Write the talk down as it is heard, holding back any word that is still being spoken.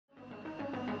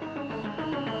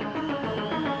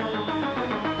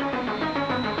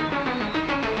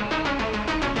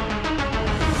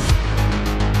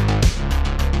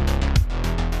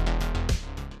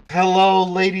Hello,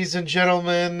 ladies and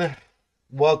gentlemen.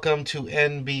 Welcome to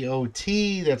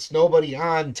NBOT. That's nobody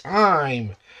on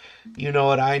time. You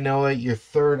know it, I know it. Your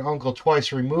third uncle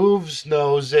twice removes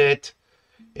knows it.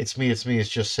 It's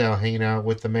just Sal hanging out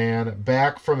with the man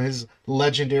back from his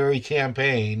legendary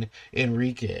campaign,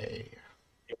 Enrique.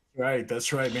 Right,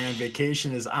 that's right, man.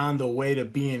 Vacation is on the way to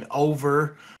being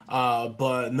over,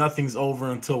 but nothing's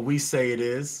over until we say it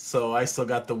is. So I still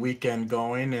got the weekend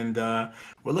going, and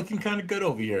we're looking kind of good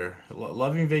over here.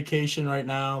 Loving vacation right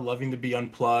now, loving to be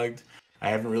unplugged. I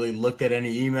haven't really looked at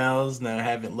any emails, and I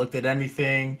haven't looked at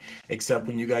anything except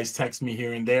when you guys text me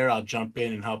here and there. I'll jump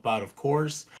in and help out, of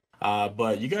course.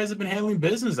 But you guys have been handling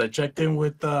business. I checked in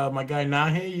with my guy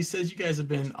Nahe. He says you guys have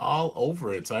been all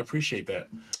over it, so I appreciate that.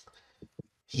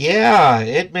 Yeah,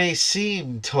 it may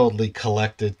seem totally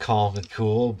collected, calm, and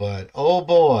cool, but oh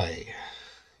boy,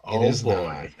 it Oh is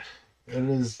not. boy. It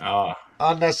is Uh,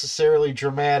 unnecessarily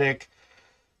dramatic.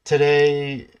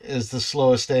 Today is the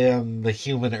slowest day on the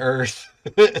human earth.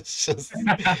 It's just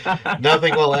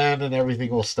nothing will end and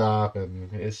everything will stop,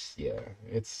 and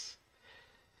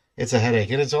it's a headache,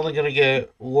 and it's only going to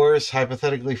get worse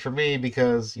hypothetically for me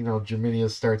because Germinia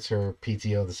starts her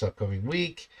PTO this upcoming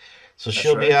week, so that's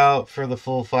she'll be right. out for the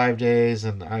full 5 days,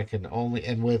 and I can only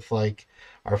and with like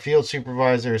our field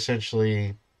supervisor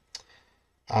essentially,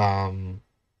 um,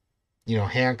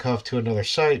 handcuffed to another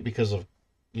site because of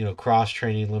cross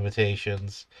training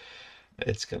limitations.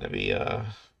 It's gonna be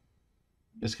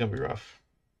it's gonna be rough.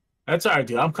 That's all right,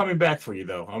 dude. I'm coming back for you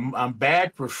though. I'm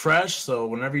back, refreshed. So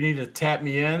whenever you need to tap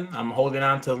me in, I'm holding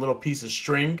on to a little piece of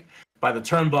string by the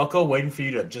turnbuckle, waiting for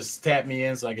you to just tap me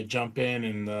in so I could jump in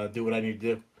and do what I need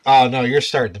to do. Oh no, you're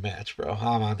starting the match, bro.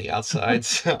 I'm on the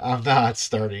outsides. I'm not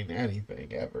starting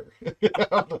anything ever.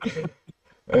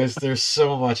 there's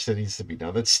so much that needs to be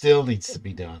done. That still needs to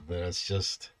be done. That it's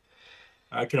just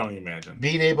I can only imagine.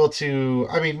 being able to.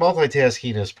 I mean,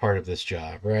 multitasking is part of this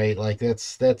job, right? Like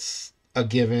that's a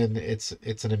given. It's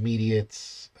an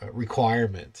immediate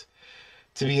requirement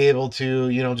to be able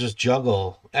to just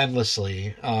juggle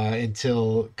endlessly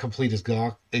until complete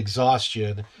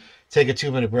exhaustion. Take a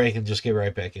 2 minute break and just get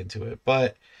right back into it.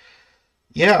 But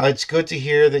yeah, it's good to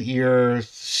hear that you're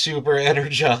super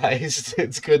energized.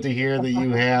 It's good to hear that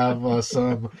you have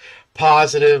some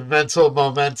positive mental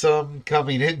momentum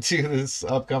coming into this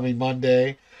upcoming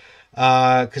Monday,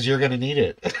 because you're going to need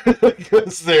it.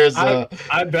 Because I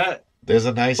I bet. there's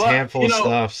a nice But handful of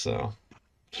stuff. So,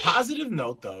 positive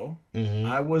note though, hmm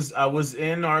I was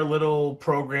in our little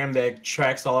program that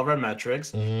tracks all of our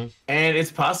metrics, hmm and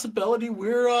it's possibility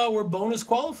we're bonus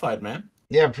qualified, man.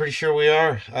 yeah, I'm pretty sure we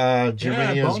are. Yeah,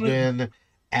 Germany has bonus. been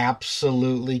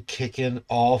absolutely kicking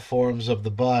all forms of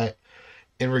the butt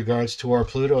in regards to our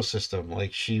Pluto system.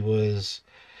 Like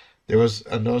there was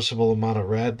a noticeable amount of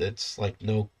red that's like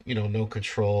no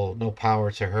control, no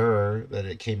power to her that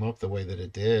it came up the way that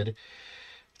it did.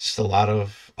 Just a lot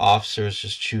of officers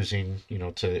just choosing,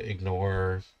 to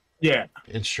ignore Yeah.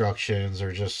 instructions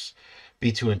or just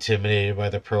be too intimidated by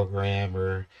the program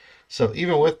or so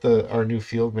even with the our new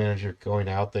field manager going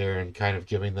out there and kind of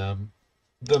giving them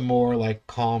the more like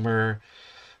calmer,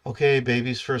 okay,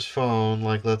 baby's first phone,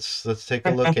 like let's take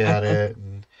a look at it.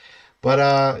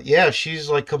 But yeah, she's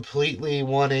like completely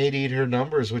 180'd her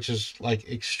numbers, which is like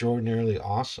extraordinarily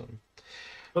awesome.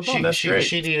 But no, She that's she great.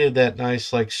 she needed that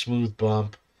nice like smooth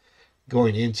bump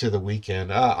going into the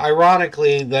weekend.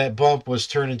 Ironically, that bump was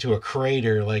turned into a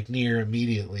crater like near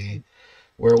immediately,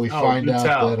 where we Oh, find do out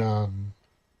that tell.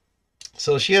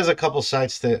 so she has a couple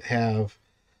sites that have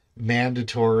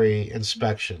mandatory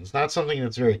inspections. Not something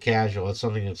that's very casual. It's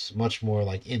something that's much more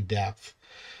like in depth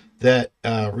that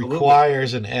Absolutely.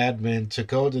 requires an admin to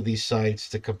go to these sites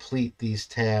to complete these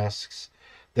tasks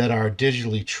that are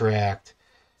digitally tracked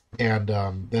and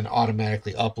then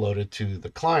automatically uploaded to the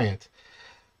client.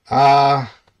 Uh,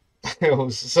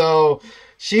 so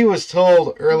she was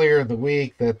told earlier in the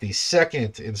week that the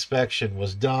second inspection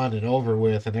was done and over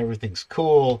with and everything's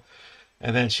cool.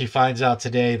 And then she finds out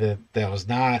today that that was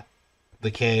not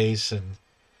the case. And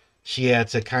she had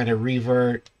to kind of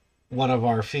revert one of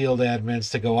our field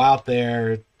admins to go out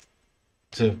there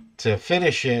to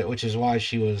finish it, which is why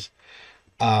she was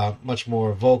much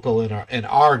more vocal in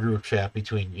our group chat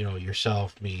between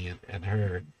yourself, me, and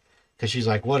her, because she's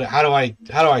like, what? How do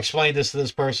I explain this to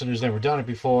this person who's never done it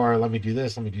before? Let me do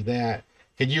this. Let me do that.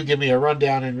 Can you give me a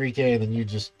rundown, Enrique? And then you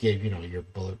just gave your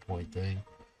bullet point thing.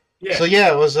 So Yeah.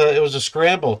 yeah, it was a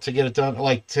scramble to get it done.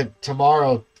 Like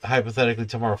tomorrow, hypothetically,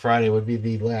 tomorrow Friday would be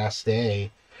the last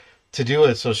day to do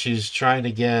it. So she's trying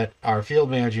to get our field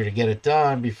manager to get it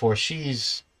done before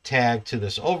she's tagged to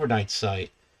this overnight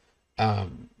site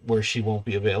where she won't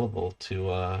be available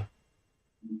to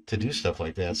do stuff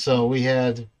like that. So we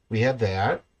had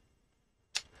that.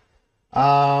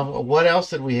 What else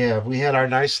did we have? We had our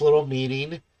nice little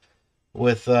meeting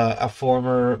with a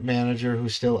former manager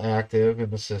who's still active in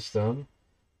the system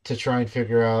to try and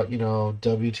figure out,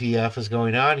 WTF is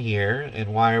going on here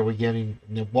and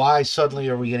why suddenly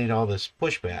are we getting all this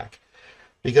pushback?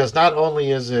 Because not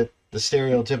only is it the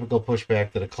stereotypical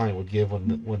pushback that a client would give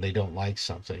when they don't like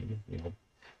something, Yeah.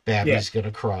 Babby's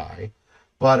gonna cry,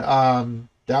 but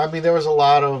I mean there was a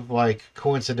lot of like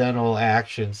coincidental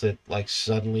actions that like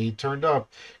suddenly turned up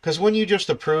because when you just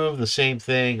approve the same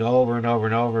thing over and over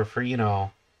and over for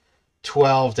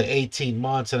 12 to 18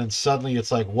 months and then suddenly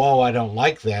it's like whoa I don't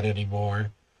like that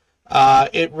anymore,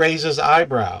 it raises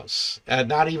eyebrows, and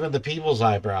not even the people's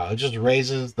eyebrow. It just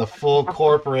raises the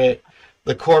corporate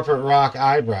rock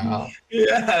eyebrow.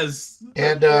 Yes.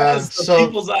 And Yes. The so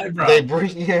people's they eyebrow.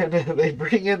 bring in they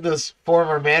bring in this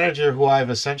former manager who I've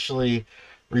essentially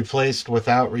replaced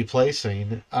without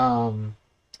replacing,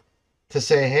 to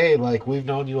say, hey, like we've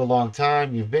known you a long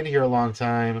time, you've been here a long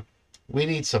time. We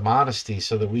need some honesty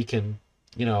so that we can,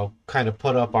 kind of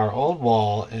put up our own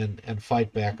wall and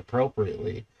fight back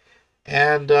appropriately.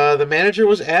 And the manager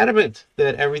was adamant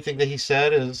that everything that he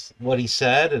said is what he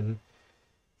said, and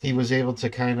he was able to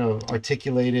kind of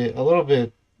articulate it a little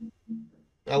bit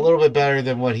better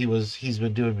than what he's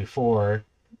been doing before.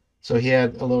 So he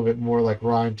had a little bit more like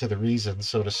rhyme to the reason,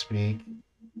 so to speak.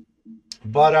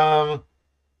 But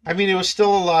I mean, it was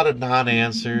still a lot of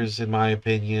non-answers in my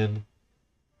opinion.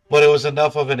 But it was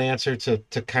enough of an answer to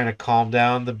kind of calm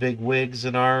down the big wigs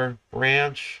in our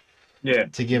ranch, Yeah.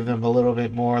 to give them a little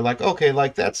bit more like, okay,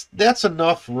 like that's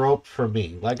enough rope for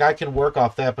me. Like I can work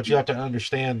off that, but you have to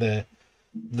understand that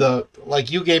the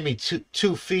like you gave me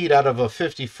 2 feet out of a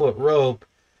 50-foot rope,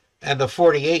 and the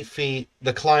 48 feet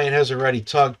the client has already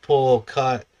tugged, pulled,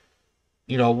 cut,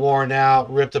 worn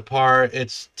out, ripped apart.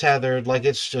 It's tethered. Like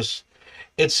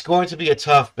it's going to be a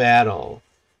tough battle,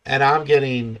 and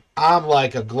I'm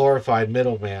like a glorified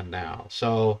middleman now.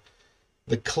 So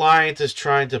the client is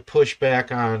trying to push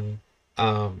back on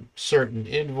certain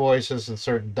invoices and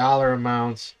certain dollar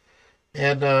amounts,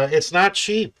 and it's not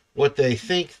cheap what they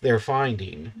think they're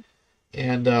finding.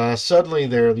 And suddenly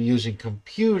they're using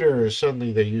computers,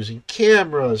 suddenly they're using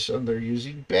cameras, and they're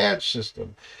using badge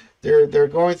system. They're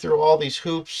going through all these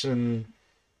hoops and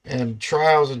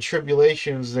trials and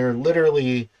tribulations. They're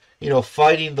literally,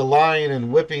 fighting the lion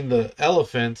and whipping the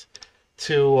elephant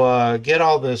to get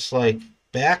all this like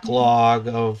backlog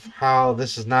of how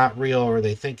this is not real, or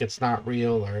they think it's not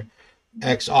real, or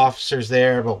X officer's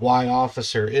there but Y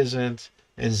officer isn't,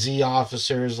 and Z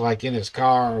officer's like in his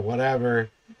car or whatever.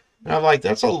 And I'm like,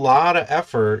 that's a lot of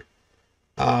effort,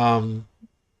 um,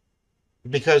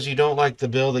 because you don't like the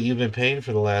bill that you've been paying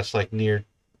for the last like near,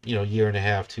 year and a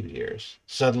half, 2 years.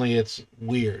 Suddenly it's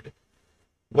weird,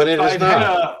 but it So is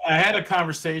not. I had a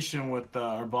conversation with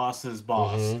our boss's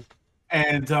boss, Mm-hmm.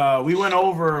 and we went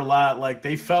over a lot. Like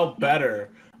they felt better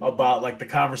about like the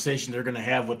conversation they're gonna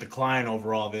have with the client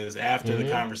over all this after the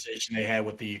Mm-hmm. conversation they had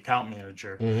with the account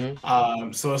manager.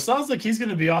 Mm-hmm. So it sounds like he's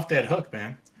gonna be off that hook,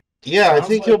 man. Yeah, I Sounds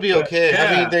think he'll like be okay. I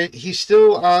mean, yeah. he's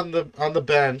still on the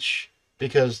bench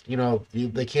because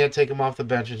they can't take him off the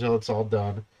bench until it's all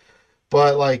done.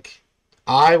 But like,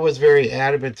 I was very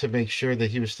adamant to make sure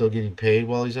that he was still getting paid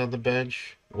while he's on the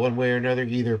bench, one way or another,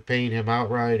 either paying him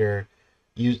outright or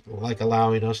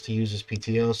allowing us to use his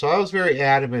PTO. So I was very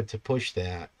adamant to push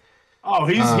that. Oh,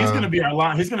 he's gonna Um, be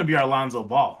he's gonna be our Lonzo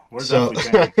Ball. We're so definitely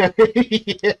paying.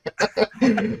 yeah,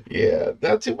 yeah,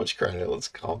 not too much credit. Let's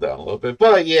calm down a little bit.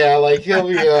 But yeah, like he'll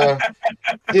be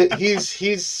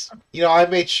he's I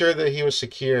made sure that he was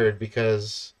secured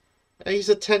because he's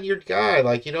a tenured guy.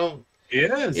 Like you don't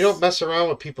Yes. mess around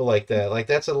with people like that. Like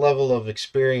that's a level of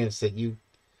experience that you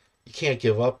can't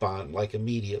give up on like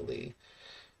immediately.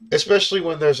 Especially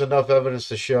when there's enough evidence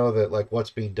to show that like what's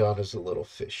being done is a little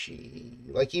fishy.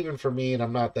 Like even for me, and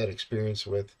I'm not that experienced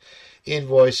with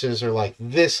invoices or like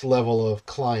this level of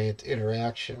client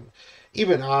interaction.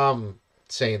 Even I'm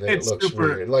saying that it It's looks super.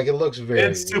 weird. Like it looks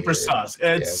very It's super weird. sus.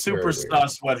 Yeah, It's it's very super weird.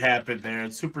 sus what happened there.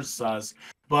 It's super sus.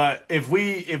 But if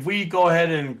we go ahead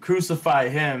and crucify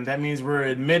him, that means we're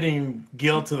admitting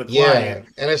guilt to the Yeah, client.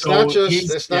 and it's not So just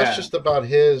he's it's not yeah, just about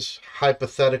his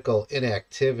hypothetical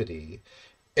inactivity.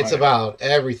 It's right. about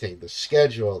everything: the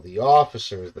schedule, the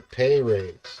officers, the pay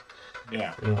rates,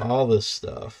 Yeah. all this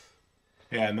stuff.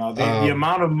 Yeah, no, the Um,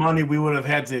 amount of money we would have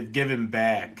had to give him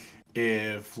back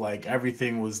if like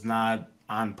everything was not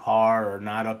on par or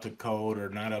not up to code or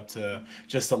not up to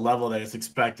just the level that is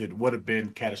expected would have been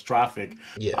catastrophic.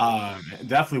 Yeah.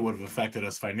 Definitely would have affected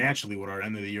us financially with our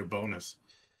end of the year bonus.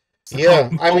 So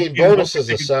Yeah, I mean, we'll be bonuses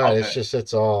thinking aside, about it's that. just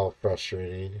it's all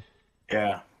frustrating.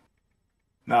 Yeah.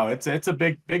 No, it's a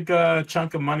big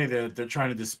chunk of money that they're trying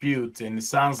to dispute, and it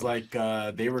sounds like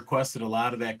they requested a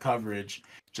lot of that coverage,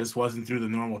 just wasn't through the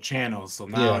normal channels. So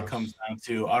now it Yeah, comes down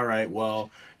to, all right, well,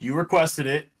 you requested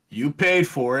it, you paid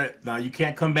for it. Now you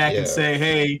can't come back and yeah, say,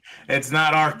 hey, it's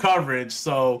not our coverage.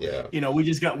 So yeah.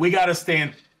 we got to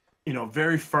stand,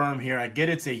 very firm here. I get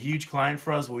it's a huge client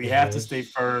for us, but we have to Hmm. stay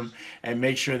firm and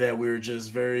make sure that we're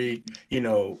just very,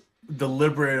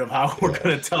 deliberate of how we're Yeah,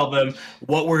 going to tell them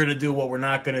what we're going to do, what we're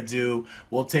not going to do.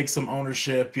 We'll take some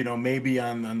ownership, maybe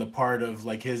on the part of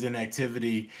like his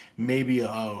inactivity, maybe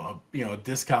a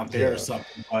discount there or yeah.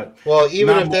 something, but Well,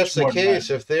 even not if much that's the more than that. case,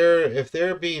 if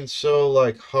they're being so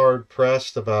like hard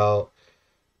pressed about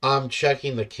I'm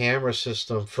checking the camera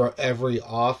system for every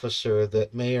officer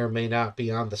that may or may not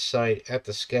be on the site at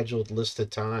the scheduled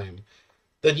listed time,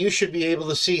 then you should be able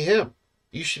to see him.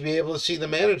 You should be able to see the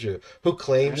manager who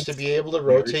claims to That's be able to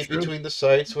very rotate true. between the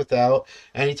sites without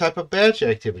any type of badge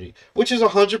activity, which is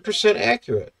 100%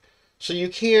 accurate. So you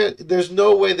can't, there's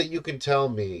no way that you can tell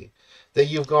me that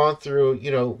you've gone through,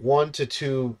 1 to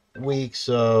 2 weeks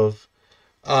of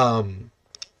um,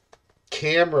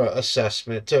 camera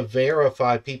assessment to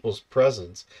verify people's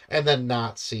presence and then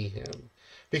not see him.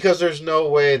 Because there's no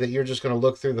way that you're just going to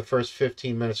look through the first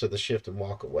 15 minutes of the shift and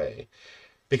walk away.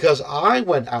 Because I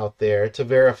went out there to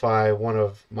verify one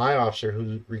of my officer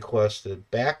who requested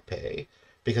back pay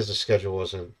because the schedule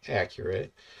wasn't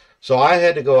accurate. So I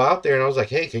had to go out there and I was like,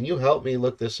 hey, can you help me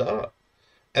look this up?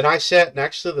 And I sat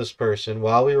next to this person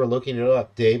while we were looking it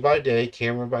up day by day,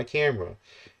 camera by camera.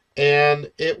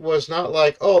 And it was not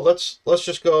like, oh, let's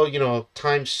just go,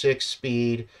 times six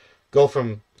speed, go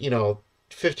from,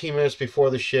 15 minutes before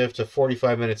the shift to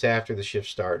 45 minutes after the shift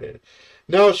started.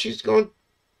 No, she's going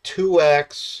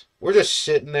 2x. We're just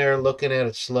sitting there looking at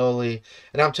it slowly.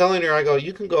 And I'm telling her, I go,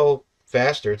 you can go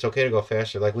faster. It's okay to go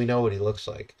faster. Like, we know what he looks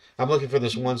like. I'm looking for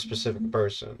this one specific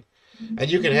person.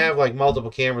 And you can have like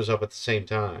multiple cameras up at the same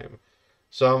time.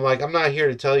 So I'm like, I'm not here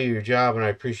to tell you your job and I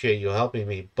appreciate you helping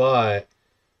me, but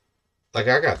like,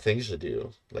 I got things to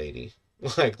do, lady.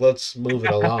 Like, let's move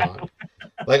it along.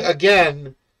 Like,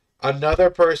 again, another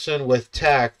person with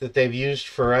tech that they've used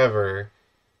forever.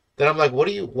 Then I'm like,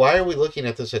 why are we looking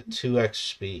at this at 2x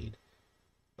speed?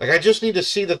 Like, I just need to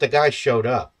see that the guy showed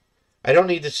up. I don't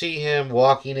need to see him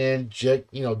walking in,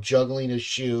 juggling his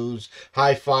shoes,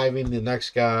 high fiving the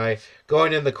next guy,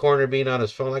 going in the corner, being on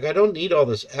his phone. Like, I don't need all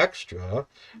this extra.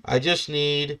 I just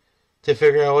need to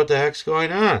figure out what the heck's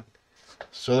going on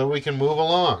so that we can move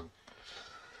along.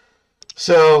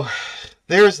 So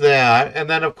there's that. And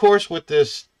then, of course, with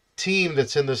this team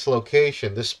that's in this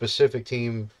location, this specific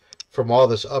team from all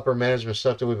this upper management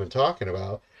stuff that we've been talking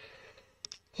about.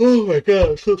 Oh my God,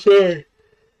 I'm so sorry.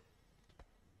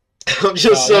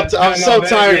 No, I'm no, so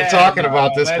tired of yeah, talking no,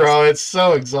 about no, this, that's bro. It's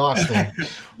so exhausting.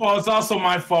 well, it's also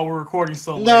my fault we're recording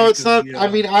so No, late it's because not. I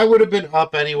mean, I would have been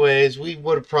up anyways. We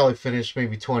would have probably finished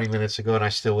maybe 20 minutes ago, and I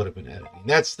still would have been editing.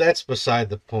 That's beside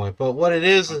the point. But what it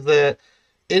is that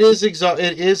it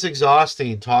is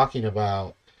exhausting talking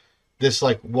about this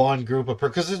like one group of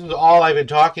because this is all I've been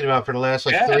talking about for the last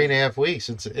like yeah, 3.5 weeks.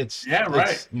 yeah,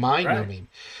 right, It's mind right, numbing.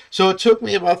 So it took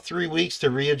me about 3 weeks to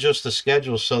readjust the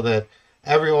schedule so that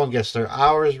everyone gets their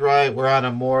hours right. We're on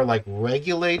a more like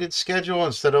regulated schedule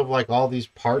instead of like all these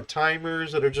part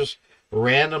timers that are just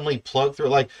randomly plugged through.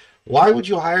 Like, why would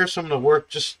you hire someone to work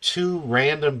just 2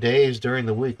 random days during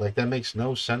the week? Like that makes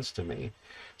no sense to me.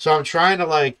 So I'm trying to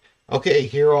like, okay,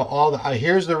 here are all the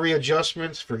here's the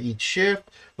readjustments for each shift.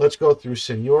 Let's go through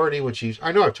seniority, which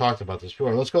I know I've talked about this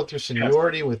before. Let's go through yes,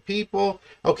 seniority with people.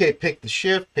 Okay, pick the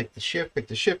shift, pick the shift, pick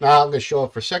the shift. Now I'm going to show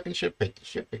up for second shift, pick the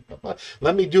shift, pick blah, blah.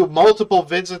 Let me do multiple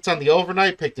visits on the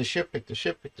overnight, pick the shift, pick the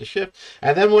shift, pick the shift.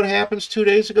 And then what happens 2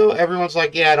 days ago? Everyone's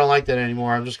like, yeah, I don't like that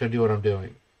anymore. I'm just going to do what I'm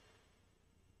doing.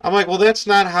 I'm like, well, that's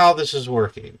not how this is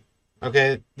working.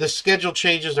 Okay, the schedule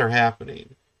changes are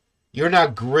happening. You're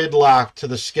not gridlocked to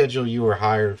the schedule you were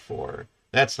hired for.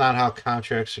 That's not how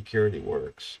contract security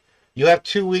works. You have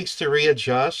 2 weeks to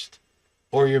readjust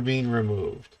or you're being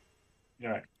removed.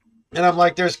 right. And I'm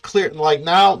like, there's clear like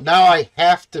now I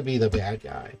have to be the bad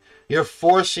guy. You're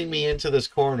forcing me into this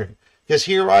corner. Because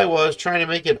here I was trying to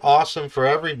make it awesome for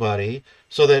everybody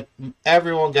so that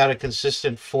everyone got a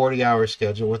consistent 40-hour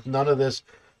schedule with none of this,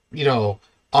 you know,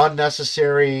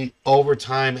 unnecessary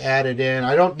overtime added in.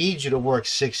 I don't need you to work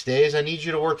 6 days. I need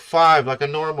you to work 5 like a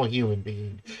normal human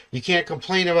being. You can't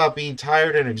complain about being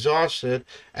tired and exhausted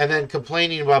and then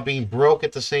complaining about being broke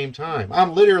at the same time.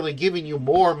 I'm literally giving you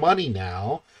more money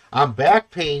now. I'm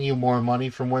back paying you more money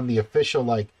from when the official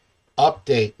like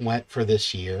update went for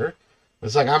this year.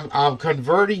 It's like I'm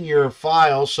converting your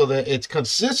file so that it's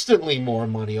consistently more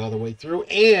money all the way through,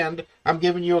 and I'm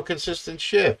giving you a consistent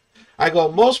shift. I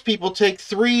go, most people take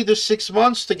 3 to 6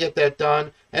 months to get that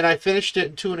done, and I finished it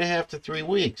in 2.5 to 3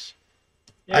 weeks.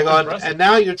 Yeah, I it's go, impressive. and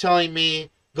now you're telling me,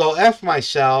 go F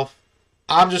myself,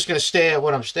 I'm just going to stay at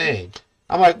what I'm staying.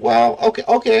 I'm like, well,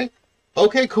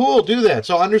 okay, cool, do that.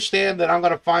 So understand that I'm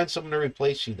going to find someone to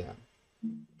replace you then.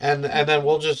 And then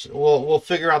we'll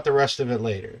figure out the rest of it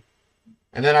later.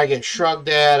 And then I get shrugged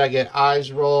at, I get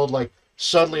eyes rolled, like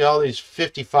suddenly all these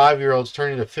 55-year-olds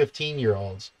turn into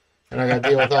 15-year-olds. And I got to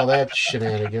deal with all that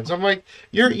shenanigans. I'm like,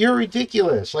 you're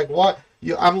ridiculous. Like what?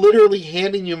 I'm literally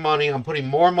handing you money. I'm putting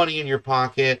more money in your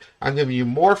pocket. I'm giving you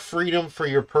more freedom for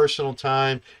your personal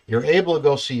time. You're able to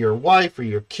go see your wife or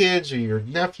your kids or your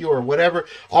nephew or whatever.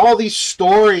 All these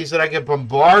stories that I get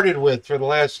bombarded with for the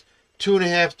last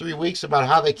 2.5, 3 weeks about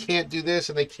how they can't do this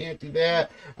and they can't do that.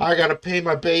 I got to pay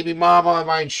my baby mama.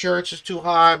 My insurance is too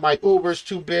high. My Uber's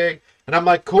too big. And I'm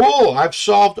like, cool. I've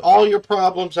solved all your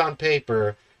problems on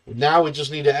paper. Now we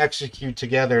just need to execute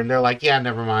together. And they're like, yeah,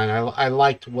 never mind. I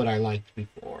liked what I liked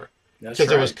before That's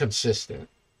because it was right. consistent.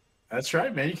 That's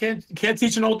right, man. You can't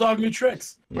teach an old dog new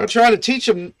tricks. I'm not trying to teach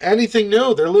them anything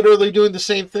new. They're literally doing the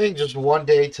same thing, just one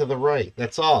day to the right.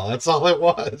 That's all. That's all it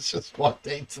was. Just one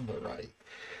day to the right.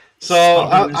 So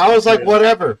Stubbornness I is was like, real.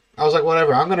 whatever. I was like,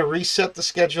 whatever. I'm going to reset the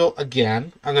schedule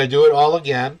again. I'm going to do it all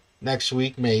again next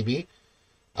week, maybe.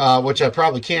 Which I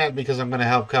probably can't because I'm going to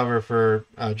help cover for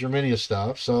Germania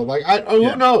stuff. So, like, who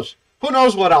Yeah. knows? Who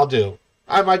knows what I'll do?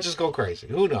 I might just go crazy.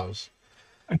 Who knows?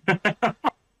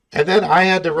 And then I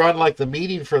had to run, like, the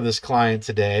meeting for this client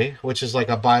today, which is, like,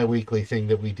 a bi-weekly thing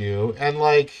that we do. And,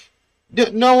 like,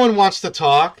 no one wants to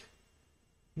talk.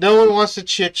 No one wants to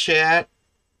chit-chat.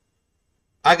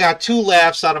 I got 2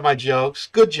 laughs out of my jokes.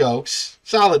 Good jokes.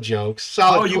 Solid jokes.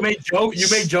 Oh, you made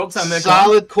jokes on that call?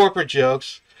 Solid corporate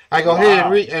jokes. I go, hey,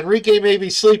 Wow. Enrique may be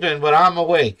sleeping, but I'm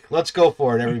awake. Let's go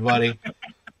for it, everybody.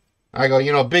 I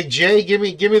go, Big J, give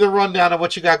me the rundown of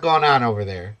what you got going on over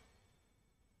there.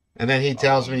 And then he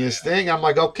tells Oh me man. his thing. I'm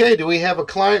like, okay, do we have a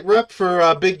client rep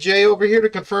for Big J over here to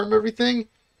confirm everything?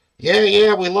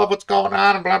 Yeah, we love what's going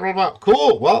on and blah, blah, blah.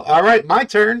 Cool. Well, all right, my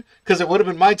turn, because it would have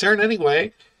been my turn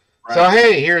anyway. So Right.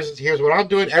 hey, here's what I'm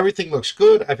doing. Everything looks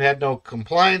good. I've had no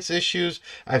compliance issues.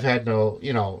 I've had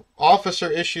no,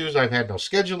 officer issues. I've had no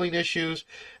scheduling issues.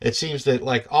 It seems that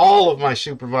like all of my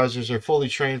supervisors are fully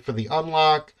trained for the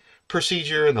unlock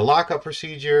procedure and the lockup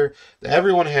procedure.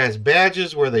 Everyone has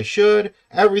badges where they should.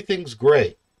 Everything's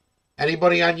great.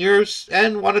 Anybody on yours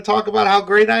end want to talk about how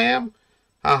great I am?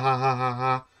 Ha ha ha ha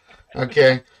ha.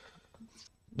 Okay.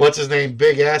 What's his name?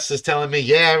 Big S is telling me,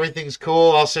 yeah, everything's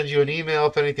cool. I'll send you an email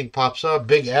if anything pops up.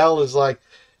 Big L is like,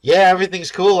 yeah,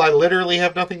 everything's cool. I literally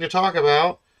have nothing to talk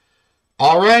about.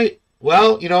 All right.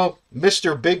 Well,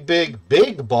 Mr.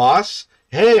 Big Boss.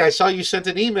 Hey, I saw you sent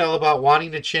an email about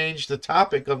wanting to change the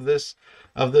topic of this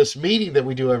meeting that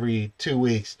we do every 2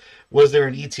 weeks. Was there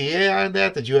an ETA on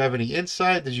that? Did you have any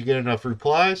insight? Did you get enough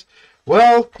replies?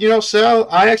 Well, Sal,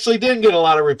 I actually didn't get a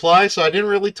lot of replies, so I didn't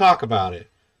really talk about it.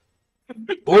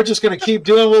 We're just going to keep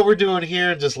doing what we're doing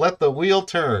here and just let the wheel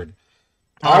turn.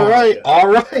 Oh my God. All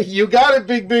right. You got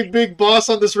it, big boss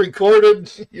on this recorded,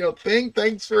 thing.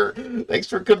 Thanks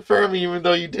for confirming, even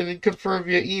though you didn't confirm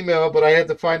via email, but I had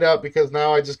to find out because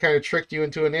now I just kind of tricked you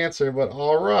into an answer, but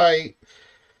all right.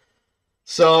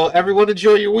 So everyone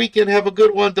enjoy your weekend. Have a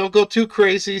good one. Don't go too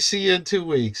crazy. See you in 2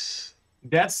 weeks.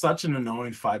 That's such an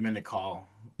annoying 5-minute call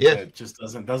Yeah. that just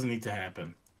doesn't need to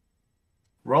happen.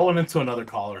 Rolling into another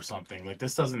call or something. Like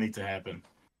this doesn't need to happen.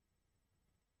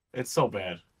 It's so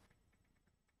bad.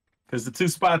 Because the 2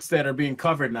 spots that are being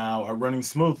covered now are running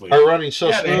smoothly. Are running so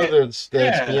Yeah, smooth that it's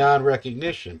yeah. beyond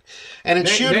recognition. And it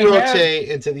should They rotate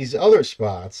into these other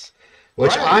spots,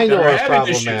 which Right, I that know are are having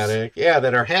issues. problematic. Yeah,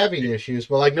 that are having issues,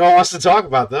 but like no one wants to talk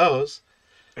about those.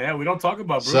 Yeah, we don't talk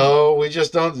about Bruno. So we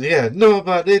just don't. Yeah,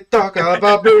 nobody talk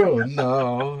about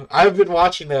Bruno. I've been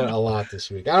watching that a lot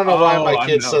this week. I don't know why Oh, my I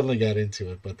kids know. suddenly got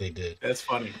into it, but they did. That's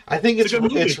funny. I think It's a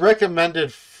good movie. it's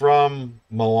recommended from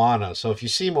Moana. So if you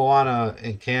see Moana,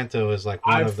 Encanto is like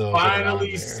one I've of those that are on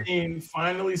finally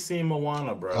there. seen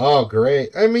Moana, bro. Oh,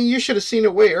 great! I mean, you should have seen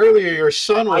it way earlier. Your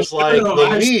son I was like should've, the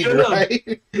I lead, should've.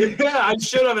 right? Yeah, I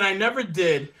should have, and I never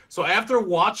did. So after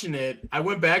watching it, I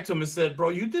went back to him and said, "Bro,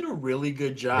 you did a really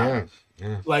good job." Yeah,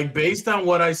 Yeah. Like based on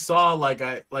what I saw,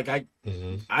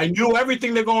 Hmm. I knew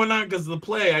everything that going on because of the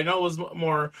play. I know it was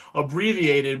more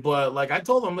abbreviated, but like I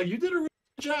told him, like you did a really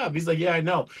good job. He's like, yeah, I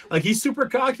know. Like he's super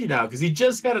cocky now because he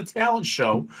just had a talent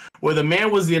show where the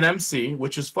man was an MC,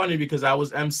 which is funny because I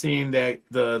was MCing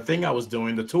the thing I was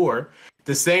doing, the tour,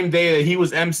 the same day that he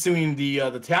was MCing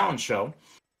the talent show.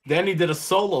 Then he did a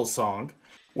solo song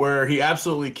where he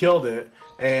absolutely killed it.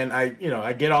 And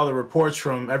I get all the reports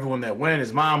from everyone that went.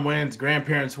 His mom went, his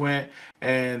grandparents went,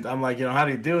 and I'm like, how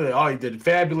do you do it? Oh, he did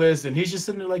fabulous. And he's just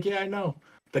sitting there like, yeah, I know.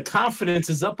 The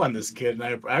confidence is up on this kid,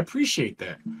 and I appreciate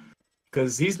that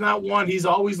because he's not one. He's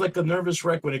always like a nervous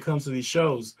wreck when it comes to these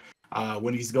shows.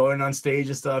 When he's going on stage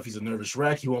and stuff, he's a nervous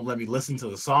wreck. He won't let me listen to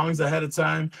the songs ahead of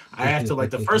time. I have to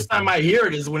like the first time I hear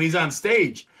it is when he's on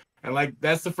stage, and like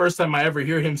that's the first time I ever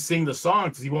hear him sing the song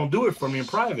because he won't do it for me in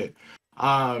private.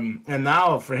 And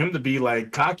now for him to be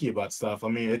like cocky about stuff, I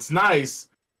mean, it's nice.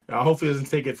 Hopefully, he doesn't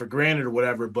take it for granted or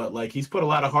whatever. But like, he's put a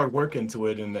lot of hard work into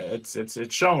it, and it's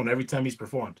shown every time he's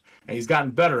performed, and he's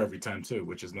gotten better every time too,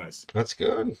 which is nice. That's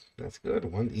good. That's good.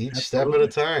 One each step at a Absolutely.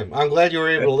 time. I'm glad you were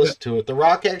able That's to it. listen to it. The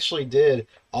Rock actually did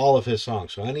all of his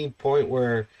songs. So any point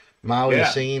where Maui is Yeah.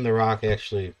 singing, The Rock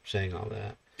actually sang all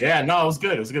that. Yeah. No, it was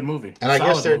good. It was a good movie. And I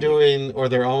guess Solid they're movie. doing, or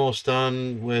they're almost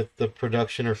done with the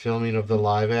production or filming of the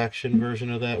live action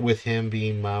version of that, with him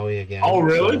being Maui Oh, again. So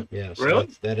really? yeah, so Really?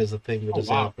 that is a thing that Oh, is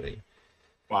wow. happening.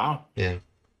 Wow. Yeah,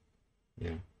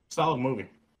 yeah, Solid movie.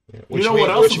 yeah. You know what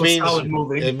else Which was a means solid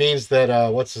movie? it means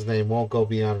that what's his name won't go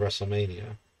beyond WrestleMania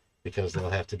because they'll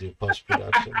have to do post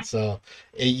production. So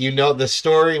the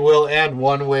story will end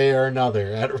one way or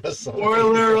another at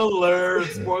Spoiler WrestleMania.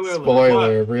 alert! Spoiler alert! But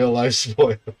Spoiler, real life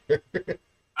spoiler.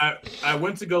 I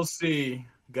went to go see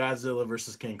Godzilla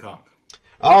versus King Kong.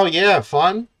 Oh yeah,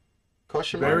 fun?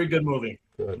 Question mark. Very good movie.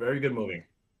 Good. Very good movie.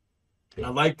 I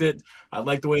Good. liked it. I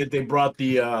liked the way that they brought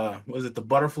the was it the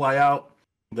butterfly out,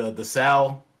 the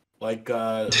Sal like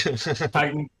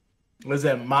Titan. Was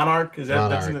that Monarch? Is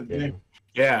that's in Monarch, the yeah. name?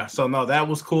 Yeah. So no, that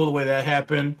was cool the way that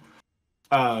happened.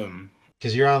 Um,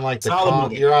 Because you're on like the Solid Kong,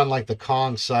 movie. you're on like the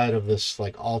Kong side of this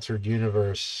like altered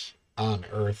universe on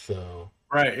Earth though,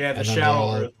 Right. Yeah. The and then they shallow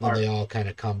all Earth then they part. all kind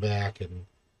of come back and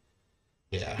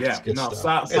yeah, it's Yeah. good No.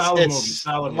 stuff. Solid movie. It's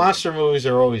Solid movie. monster movies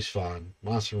are always fun.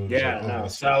 Monster movies are Yeah, no,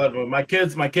 always fun. solid. But my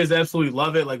kids absolutely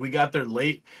love it. Like we got there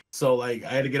late, so like I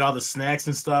had to get all the snacks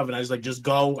and stuff, and I was like, just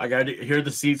go. I got to hear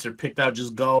the seats are picked out.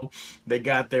 Just go. They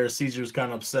got there. Caesar was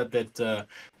kind of upset that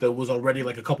was already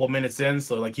like a couple minutes in,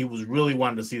 so like he was really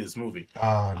wanting to see this movie.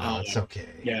 Oh no, Um, it's okay.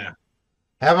 yeah,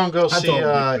 Have them go I see told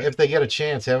him. if they get a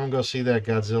chance. Have them go see that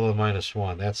Godzilla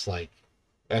 -1.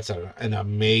 That's an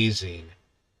amazing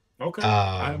Okay,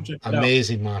 I'm checking it out.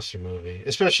 amazing monster movie,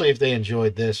 especially if they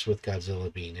enjoyed this with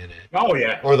Godzilla being in it, Oh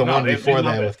yeah, or the no, one they before love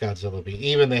that it. with Godzilla being.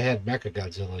 Even they had Mecha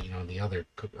Godzilla, in the other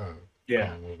Yeah.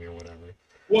 Kong movie or whatever.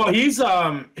 Well, he's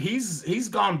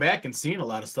gone back and seen a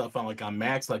lot of stuff on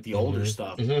Max, like the older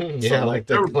stuff. Yeah, So like like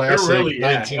the they're classic really oh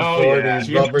yeah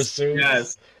 1940s rubber yes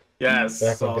suits, yes.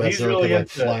 back when So he's Godzilla could really like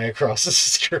into fly across the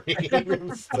screen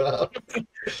and stuff.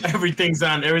 everything's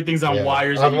on Yeah,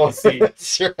 wires that you can see.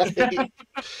 that's right.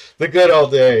 The good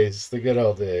old days. The good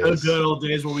old The days. good old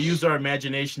days where we used our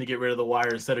imagination to get rid of the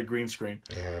wire instead of green screen.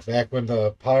 Yeah, back when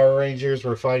the Power Rangers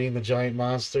were fighting the giant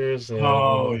monsters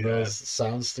Oh in those yes.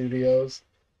 sound studios.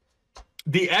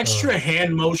 The Oh. extra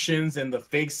hand motions and the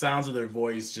fake sounds of their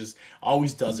voice just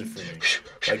always does it for me.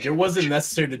 Like it wasn't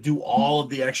necessary to do all of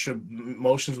the extra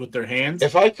motions with their hands, but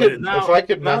If now I could now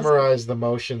it's memorize the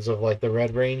motions of like the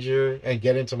Red Ranger and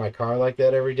get into my car like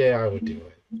that every day, I would do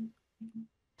it.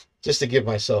 Just to give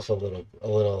myself a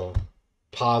little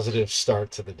positive start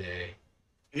to the day.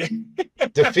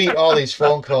 Defeat all these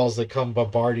phone calls that come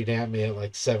bombarding at me at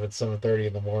like 7:30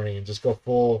 in the morning and just go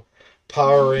full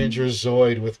Power Ranger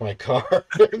Zoid with my car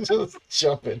and just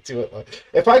jump into it. Like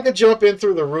if I could jump in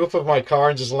through the roof of my car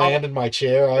and just oh land in my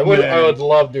chair, I would man,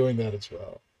 love doing that as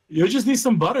well. you just need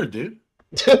some butter, dude.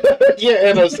 Yeah,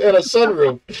 and a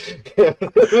sunroof.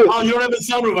 Oh, you don't have a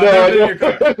sunroof. I've No, never I been in your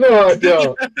car. don't. No, I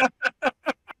don't.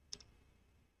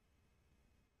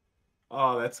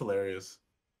 Oh, that's hilarious.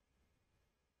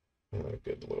 Oh,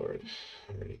 good lord.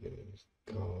 Already getting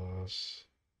calls.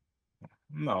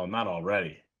 No, not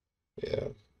already. Yeah.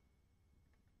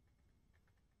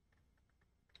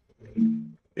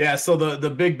 Yeah, so the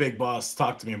big boss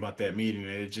talked to me about that meeting.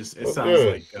 And it Oh, sounds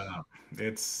good. like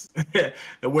it's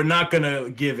we're not gonna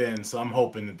give in. So I'm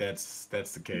hoping that that's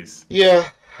the case. Yeah,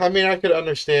 I mean, I could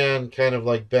understand kind of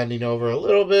like bending over a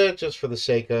little bit just for the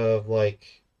sake of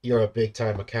like you're a big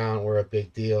time account, we're a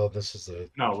big deal.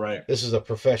 No, right. This is a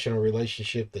professional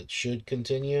relationship that should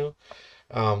continue.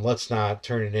 Let's not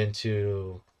turn it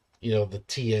into, the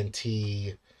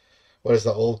TNT. What is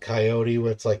the old coyote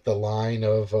where it's like the line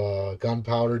of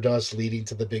gunpowder dust leading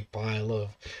to the big pile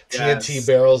of TNT Yes,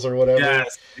 barrels or whatever?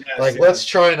 yes, yes, Like, let's yes.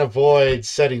 try and avoid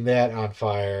setting that on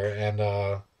fire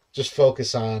and just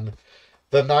focus on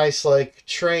the nice like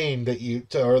train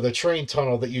or the train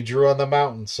tunnel that you drew on the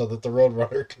mountain so that the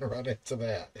roadrunner can run into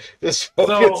that. Just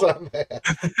focus So on that.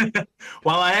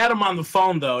 while I had him on the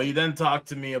phone, though, he then talked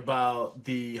to me about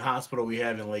the hospital we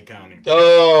have in Lake County.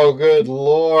 Oh, good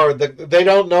lord! They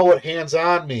don't know what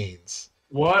hands-on means.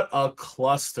 What a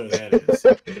cluster that is.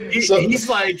 So He's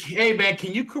like, hey man,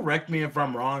 can you correct me if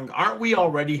I'm wrong? Aren't we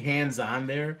already hands on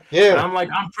there? And yeah, I'm like,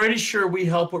 I'm pretty sure we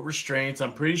help with restraints.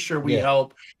 I'm pretty sure we yeah,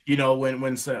 help,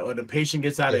 when the patient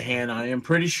gets out of yeah, hand. I am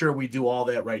pretty sure we do all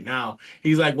that right now.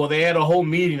 He's like, well, they had a whole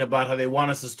meeting about how they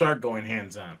want us to start going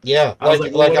hands on. yeah. I was Like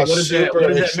like, well, like a what does that super what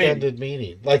does that mean? extended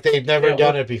meeting. Like they've never Yeah,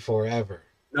 done what it before ever.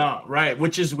 no, right,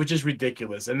 which is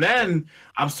ridiculous. And then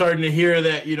I'm starting to hear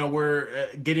that we're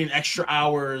getting extra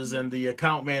hours, and the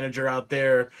account manager out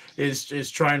there is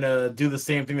trying to do the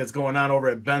same thing that's going on over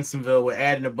at Bensonville with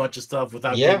adding a bunch of stuff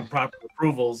without Yeah, getting proper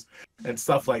approvals and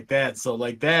stuff like that. So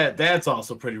like that's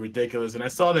also pretty ridiculous. And I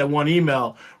saw that one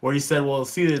email where he said, "Well,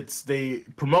 see, it's they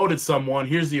promoted someone.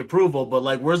 Here's the approval, but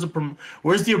like, where's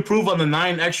the approval on the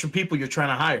 9 extra people you're trying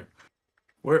to hire?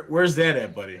 Where's that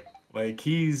at, buddy? Like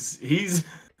he's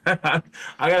I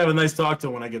gotta have a nice talk to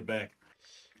him when I get back.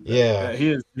 yeah,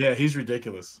 He's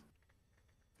ridiculous.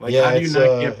 Like, yeah. how do you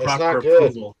not get It's proper not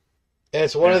good. approval? And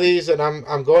it's one of Yeah. these, and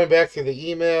I'm going back through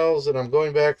the emails, and I'm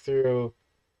going back through.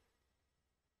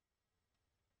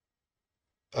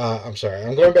 I'm sorry,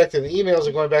 I'm going back to the emails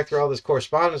and going back through all this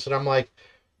correspondence, and I'm like,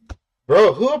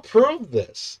 bro, who approved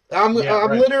this? Yeah,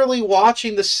 I'm right. literally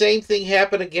watching the same thing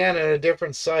happen again at a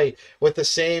different site with the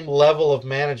same level of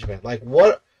management. Like,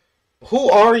 what? Who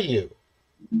are you?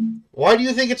 Why do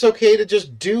you think it's okay to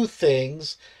just do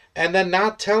things and then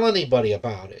not tell anybody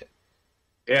about it?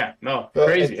 Yeah, no,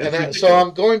 crazy. It's So ridiculous.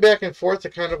 I'm going back and forth to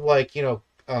kind of like,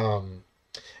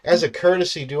 as a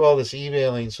courtesy, do all this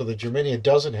emailing so that Germania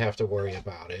doesn't have to worry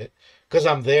about it because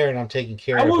I'm there and I'm taking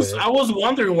I care of was it. I was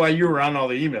wondering why you were on all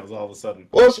the emails all of a sudden.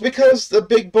 Well, it's because the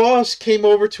big boss came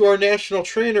over to our national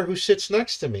trainer who sits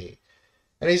next to me.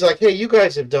 And he's like, hey, you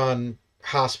guys have done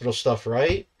hospital stuff,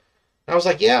 right? And I was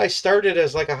like, yeah, I started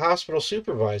as like a hospital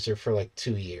supervisor for like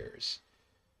 2 years.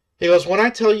 He goes, when I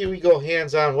tell you we go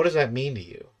hands on, what does that mean to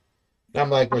you? And I'm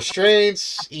like,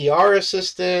 restraints, ER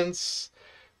assistance.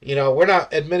 We're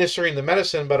not administering the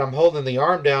medicine, but I'm holding the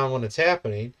arm down when it's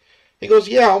happening. He goes,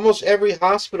 yeah, almost every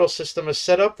hospital system is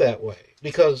set up that way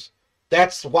because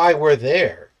that's why we're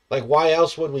there. Like, why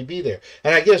else would we be there?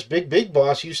 And I guess Big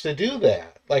Boss used to do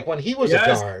that, like when he was a Yes,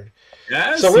 guard.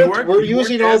 So yes, we're he worked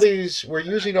using all as these we're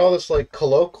using all this like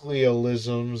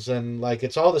colloquialisms and like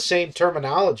it's all the same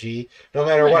terminology no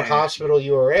matter what man. hospital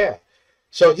you are at.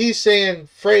 So he's saying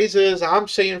phrases, I'm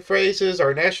saying phrases,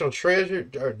 our national treasure,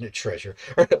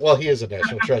 well, he is a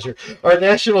national treasure. Our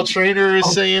national trainer is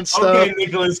Oh, saying okay, stuff.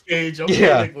 Nicolas Cage.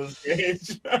 Okay, Yeah. Nicolas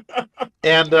Cage.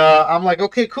 And I'm like,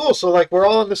 okay, cool. So like we're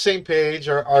all on the same page.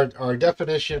 Our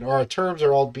definition or our terms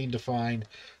are all being defined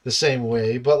the same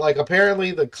way. But like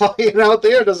apparently the client out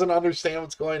there doesn't understand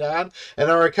what's going on, and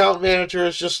our account manager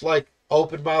is just like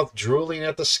open mouth drooling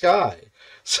at the sky.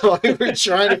 So like we're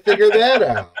trying to figure that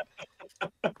out.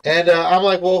 And I'm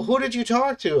like, well, who did you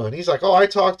talk to? And he's like, oh, I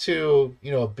talked to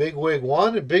Big Wig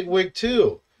 1 and Big Wig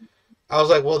 2. I was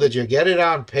like, well, did you get it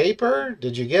on paper?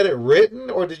 Did you get it written,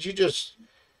 or did you just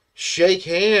shake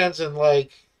hands and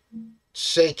like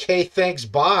say "K thanks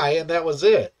bye" and that was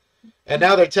it? And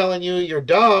now they're telling you you're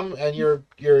dumb and you're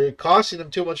costing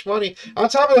them too much money. On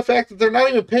top of the fact that they're not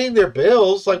even paying their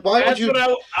bills, like That's what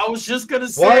I was just gonna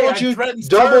why say. would I you threatened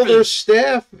double their service.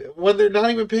 staff when they're not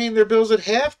even paying their bills at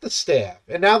half the staff?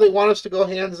 And now they want us to go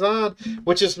hands on,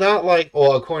 which is not like,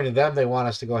 well, according to them, they want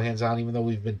us to go hands on, even though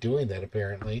we've been doing that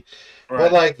apparently.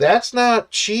 But Right. like that's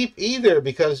not cheap either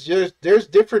because there's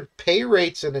different pay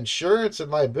rates and insurance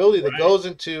and liability that Right. goes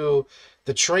into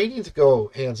the training to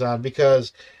go hands on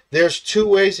because there's two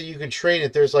ways that you can train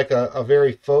it. There's like a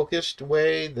very focused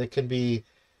way that can be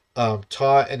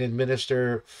taught and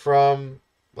administered from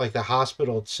like the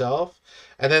hospital itself,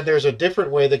 and then there's a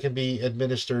different way that can be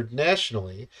administered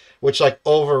nationally, which like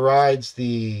overrides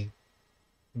the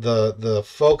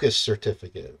focus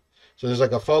certificate. So there's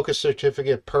like a focus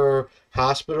certificate per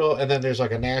hospital, and then there's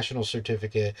like a national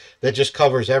certificate that just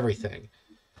covers everything.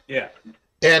 Yeah.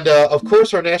 And of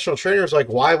course, our national trainer is like,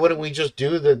 why wouldn't we just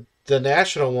do the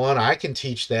national one? I can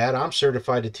teach that. I'm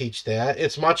certified to teach that.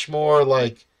 It's much more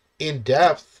like in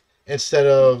depth, instead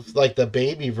of like the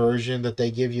baby version that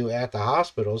they give you at the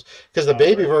hospitals. Because the Oh,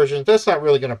 baby right. version, that's not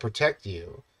really going to protect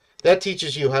you. That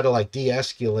teaches you how to like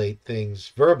de-escalate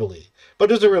things verbally, but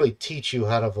doesn't really teach you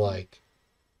how to like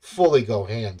fully go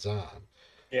hands on.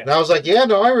 Yeah. And I was like, yeah,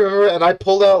 no, I remember. And I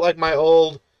pulled out like my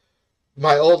old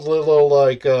little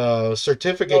like Oh,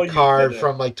 certificate you card didn't.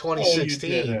 from like Oh, you 2016.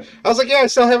 didn't. I was like, yeah, I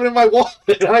still have it in my wallet.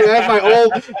 I had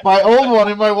my old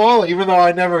one in my wallet, even though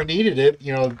I never needed it.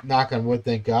 You know, knock on wood,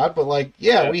 thank God. But like,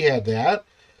 yeah, Yeah. we had that.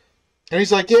 And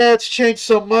he's like, yeah, it's changed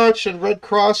so much, and Red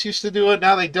Cross used to do it,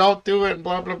 now they don't do it, and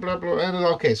blah blah blah blah. And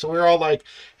okay, so we were all like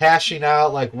hashing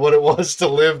out like what it was to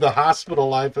live the hospital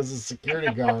life as a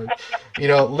security guard. You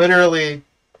know, literally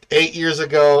 8 years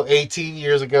ago, 18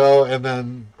 years ago, and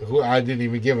then who I didn't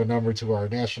even give a number to our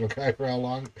national guy for how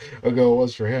long ago it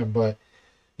was for him. But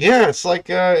yeah, it's like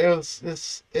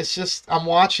it's just I'm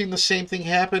watching the same thing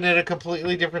happen at a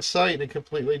completely different site, in a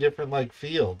completely different like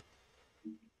field.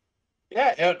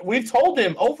 Yeah, and we've told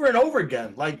him over and over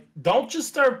again, like, don't just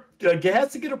start. It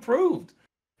has to get approved.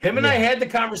 Him and I Yeah, had the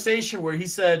conversation where he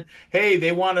said, "Hey,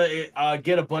 they want to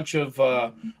get a bunch of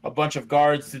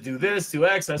guards to do this, do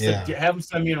X." I said, yeah. "Yeah, have them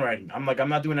send me in writing." I'm like, I'm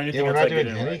not doing Yeah, anything we're until not I get doing it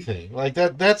in writing. anything like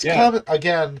that. That's Yeah. common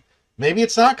again. Maybe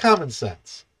it's not common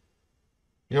sense.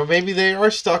 You know, maybe they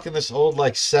are stuck in this old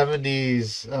like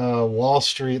 '70s Wall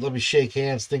Street. Let me shake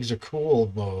hands. Things are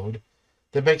cool mode.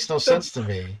 That makes no The sense to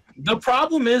me. the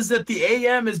problem is that the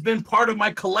AM has been part of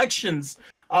my collections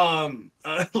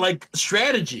like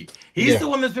strategy. He's Yeah, the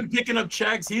one that's been picking up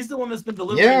checks. He's the one that's been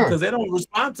delivering yeah. because they don't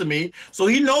respond to me. So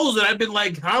he knows that I've been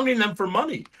like hounding them for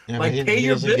money. Yeah, but Like pay he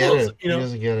your doesn't get bills, it. He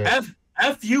doesn't get it.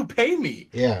 F you pay me.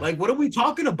 Yeah, Like what are we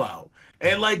talking about?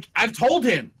 And like I've told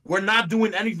him we're not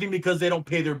doing anything because they don't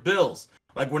pay their bills.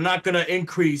 Like we're not gonna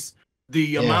increase the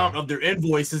yeah, amount of their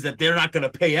invoices that they're not gonna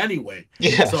pay anyway.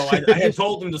 yeah, So I had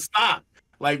told them to stop.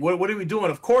 Like, what are we doing?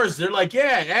 Of course, they're like,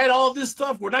 yeah, add all this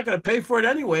stuff. We're not going to pay for it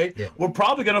anyway. yeah, We're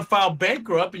probably going to file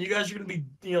bankrupt, and you guys are going to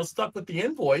be, stuck with the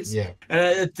invoice, yeah,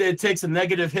 and it takes a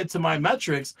negative hit to my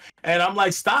metrics. And I'm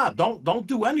like, stop, don't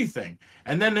do anything.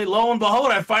 And then lo and behold,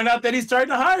 I find out that he's starting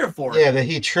to hire for it. yeah. That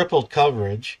he tripled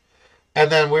coverage,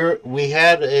 and then we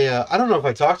had a I don't know if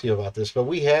I talked to you about this, but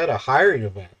we had a hiring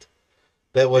event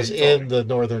that Yeah, was you told me. in the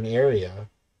northern area,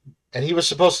 and he was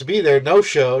supposed to be there, no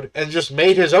showed, and just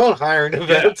made his own hiring Yeah,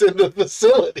 event in the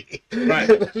facility. right.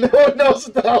 No one knows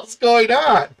what the hell's going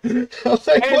on. I was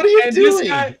like, And what are you and this doing?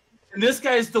 guy and this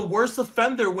guy is the worst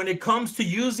offender when it comes to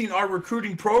using our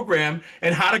recruiting program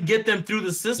and how to get them through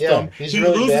the Yeah, system. he's He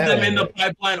really loses bad them at in the it.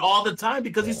 pipeline all the time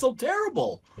because Yeah, he's so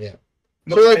terrible. yeah.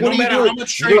 So No, like, and what no are you matter doing? how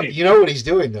much training. You know what he's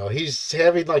doing though. He's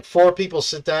having like four people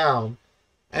sit down,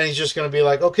 and he's just going to be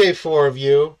like, okay, four of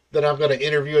you that I'm going to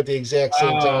interview at the exact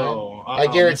same time. I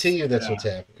guarantee you that's what's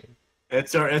Yeah, happening.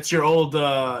 it's your Yeah, old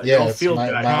it's field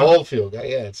guy, my huh? old field guy.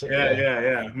 Yeah, it's Yeah, yeah. yeah,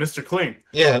 yeah, Mr. Clean.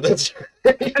 Yeah, that's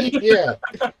yeah,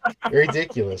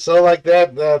 ridiculous. So like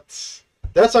that's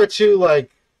our two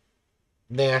like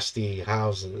nasty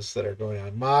houses that are going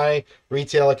on. My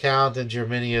retail account and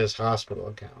Germania's hospital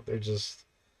account. They're just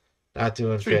not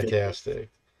doing It's ridiculous. fantastic.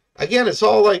 Again, it's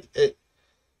all like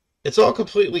it's all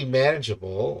completely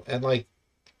manageable, and like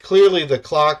clearly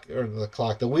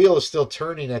the wheel is still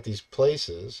turning at these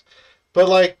places, but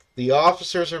like the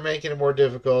officers are making it more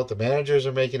difficult, the managers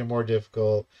are making it more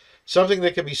difficult. Something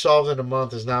that could be solved in a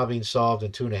month is now being solved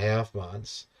in 2.5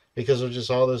 months because of just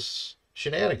all this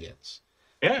shenanigans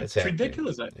Yeah, that's it's happening.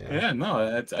 ridiculous. Yeah, Yeah,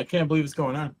 no, I can't believe it's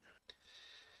going on.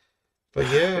 but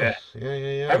yeah, Yeah, yeah,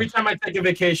 yeah, yeah. every time I take a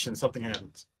vacation, something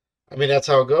happens. I mean, that's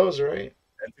how it goes, right?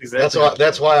 That's exactly how it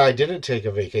That's goes. why I didn't take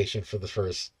a vacation for the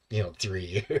first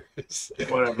 3 years.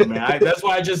 Whatever, man. That's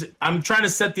why I'm trying to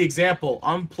set the example.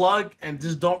 Unplug and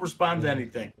just don't respond to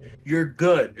anything. You're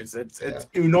good. Yeah. It's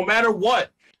no matter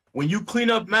what. When you clean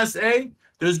up mess A,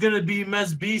 there's gonna be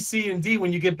mess B, C, and D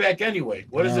when you get back anyway.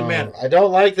 What does it No, matter? I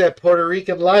don't like that Puerto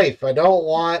Rican life. I don't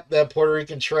want that Puerto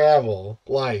Rican travel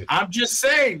life. I'm just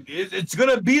saying it's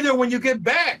gonna be there when you get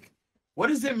back. What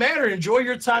does it matter? Enjoy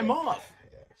your time off.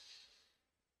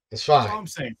 It's That's all fine. I'm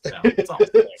saying, Sal. That's all I'm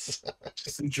saying.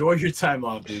 Just enjoy your time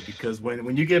off, dude. Because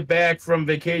when you get back from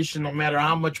vacation, no matter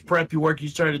how much prep you work you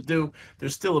try to do,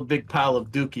 there's still a big pile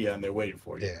of dookie on there waiting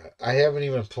for you. Yeah, I haven't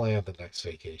even planned the next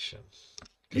vacation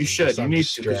You because should. You I'm need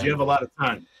to because you have a distracted. lot of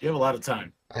time. You have a lot of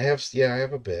time. I have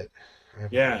a bit. I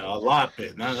have a Yeah, bit. a lot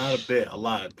bit. Not a bit, a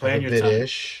lot. I have a Plan your bit time.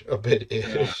 ish. A bit Yeah.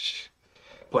 ish.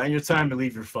 Plan your time and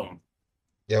leave your phone.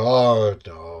 Yeah, oh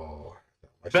no.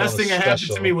 My phone Best is thing that happened to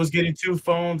me special. was getting two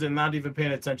phones and not even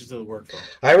paying attention to the work phone.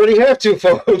 I already have two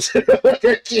phones. I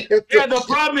can't Yeah, do the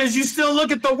problem is you still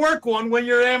look at the work one when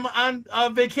you're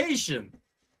on vacation.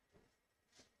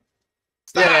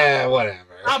 Stop. Yeah, whatever.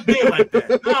 Stop being like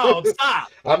that. No, stop.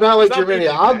 I'm not like Stop being Germany.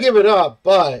 like I'll that. give it up,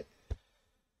 but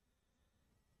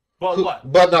But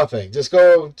what? but nothing. Just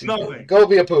go Nothing. go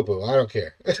be a poo poo. I don't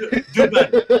care. Do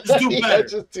better. Just do Yeah, better.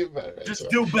 just do better. That's Just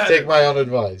right. do Take better. my own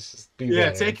advice. Just be Yeah,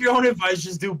 better. take your own advice.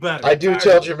 Just do better. I I'm do tired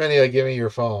tell of it. Germania, give me your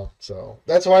phone. So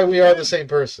that's why we are Yeah, the same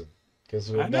person.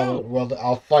 Because I know. well,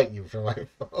 I'll fight you for my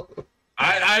phone.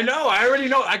 I know. I already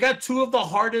know. I got two of the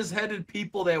hardest headed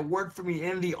people that work for me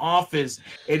in the office.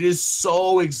 It is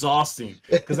so exhausting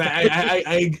because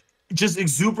I just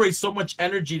exuberate so much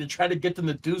energy to try to get them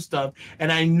to do stuff,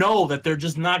 and I know that they're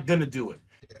just not gonna do it.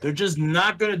 They're just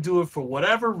not gonna do it for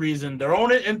whatever reason. Their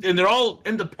own and they're all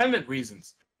independent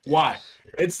reasons. Why?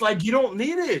 Yes. It's like you don't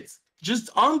need it.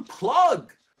 Just unplug.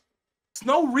 There's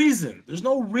no reason. There's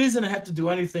no reason to have to do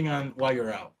anything on while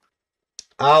you're out.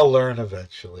 I'll learn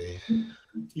eventually.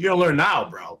 You're gonna learn now,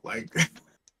 bro. Like,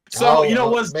 so you know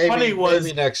what's funny Maybe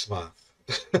was next month.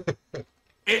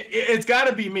 it's got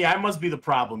to be me. I must be the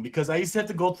problem because I used to have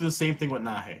to go through the same thing with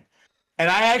Nahe, and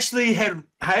I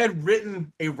had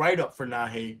written a write up for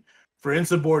Nahe for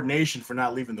insubordination for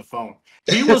not leaving the phone.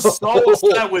 He was so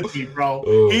upset with me, bro.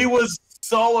 He Ooh, was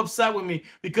so upset with me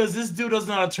because this dude doesn't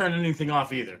know how to turn anything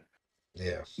off either.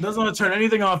 yeah. Doesn't want to turn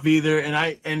anything off either.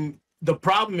 And the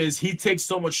problem is he takes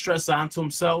so much stress onto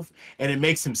himself and it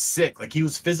makes him sick. Like he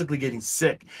was physically getting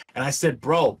sick. And I said,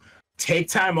 bro, take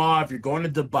time off. You're going to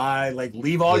Dubai, like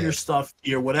leave all Yeah. your stuff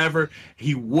here, whatever.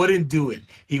 He wouldn't do it.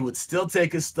 He would still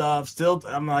take his stuff. Still,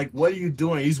 I'm like, what are you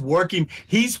doing? He's working,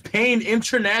 he's paying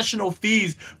international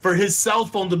fees for his cell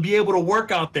phone to be able to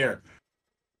work out there.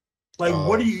 Like,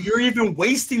 what are Oh, you're even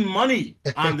wasting money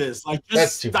on this. Like, that's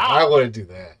just too much. I stop. wouldn't do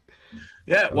that.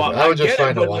 Yeah, well, I I would just get it,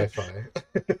 find a but like,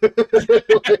 Wi-Fi.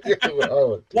 I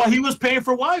would do. well, he was paying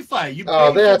for Wi-Fi. You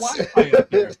Oh, pay for that's Wi-Fi up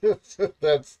there.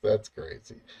 that's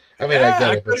crazy. I mean, I Yeah, get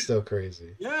I it, but could. still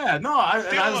crazy. Yeah, no,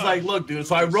 and I was like, look, dude.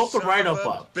 So I wrote the write-up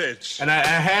up, Bitch. and I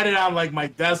had it on like my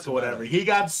desk or whatever. He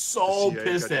got so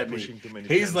pissed at me.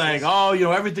 He's like, oh,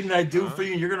 everything that I do for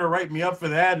you, you're gonna write me up for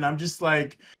that, and I'm just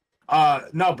like,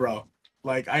 no, bro.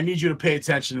 Like, I need you to pay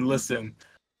attention and listen.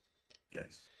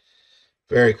 Yes.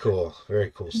 Very cool.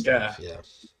 Very cool Yeah. stuff. Yeah.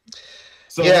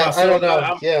 So Yeah, no, I don't know.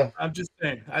 I'm, Yeah. I'm just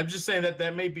saying. I'm just saying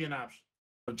that may be an option.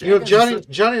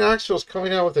 Johnny Knoxville's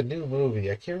coming out with a new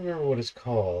movie. I can't remember what it's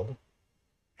called.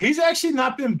 He's actually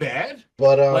not been bad.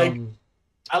 But Like,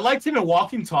 I liked him in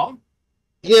Walking Tall.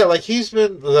 yeah, like he's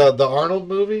been the Arnold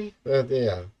movie.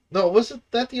 Yeah. No, was it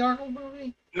that the Arnold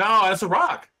movie? No, that's a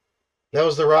Rock. That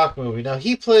was the Rock movie. Now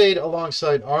he played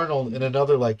alongside Arnold in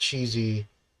another like cheesy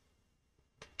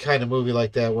kind of movie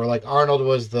like that, where like Arnold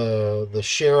was the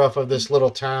sheriff of this little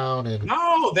town, and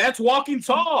No, that's Walking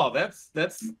Tall. That's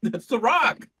the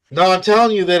Rock. no, I'm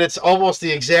telling you that it's almost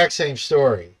the exact same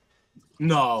story.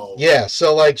 No. Yeah,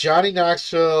 so like Johnny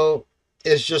Knoxville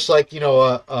is just like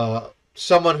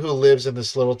someone who lives in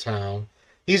this little town.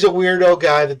 He's a weirdo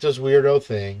guy that does weirdo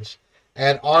things,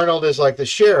 and Arnold is like the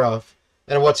sheriff.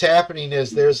 And what's happening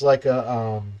is there's like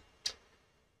a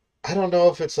I don't know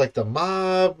if it's like the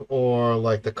mob or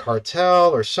like the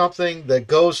cartel or something that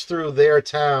goes through their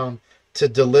town to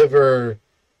deliver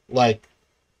like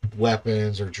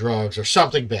weapons or drugs or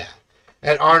something bad.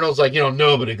 And Arnold's like,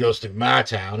 nobody goes through my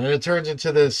town. And it turns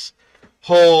into this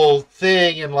whole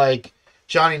thing. And like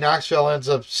Johnny Knoxville ends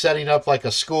up setting up like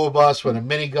a school bus with a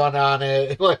minigun on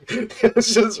it. Like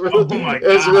it's just really, Oh my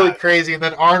it's really God. crazy. And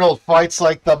then Arnold fights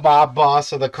like the mob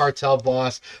boss or the cartel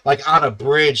boss, like on a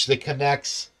bridge that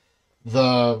connects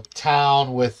the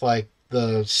town with like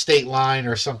the state line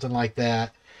or something like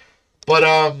that.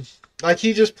 But like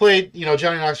he just played,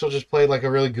 Johnny Knoxville just played like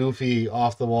a really goofy,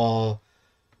 off the wall,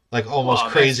 like almost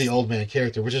Well, crazy old man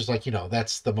character, which is like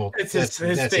that's the most it's that's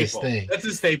his that's his staple. thing. That's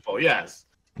his staple. Yes.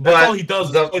 That's all But he does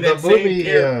is the play the that same movie,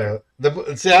 character.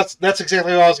 that's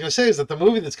exactly what I was gonna say. Is that the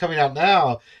movie that's coming out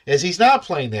now is he's not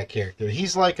playing that character.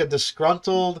 He's like a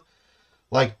disgruntled,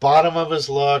 like bottom of his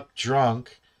luck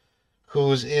drunk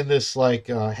who's in this like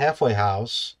halfway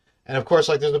house, and of course,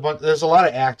 like there's a lot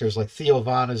of actors like Theo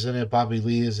Von is in it, Bobby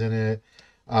Lee is in it,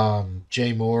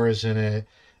 Jay Moore is in it,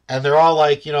 and they're all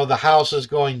like, the house is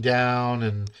going down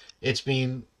and it's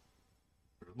being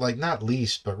like not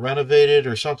leased but renovated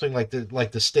or something, like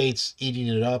the state's eating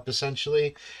it up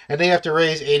essentially, and they have to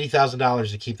raise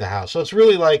 $80,000 to keep the house. So it's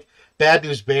really like Bad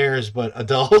News Bears, but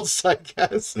adults, I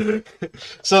guess.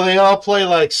 So they all play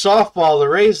like softball to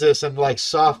raise this, and like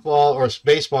softball or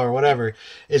baseball or whatever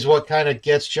is what kind of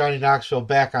gets Johnny Knoxville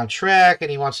back on track, and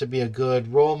he wants to be a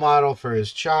good role model for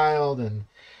his child, and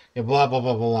blah blah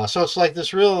blah blah blah. So it's like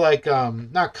this real like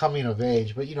not coming of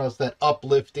age, but it's that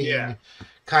uplifting Yeah.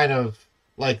 kind of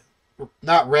like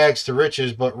not rags to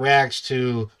riches, but rags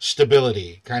to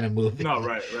stability kind of No, movie.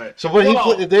 right, right. So when he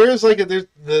Well, there's like there's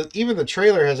the even the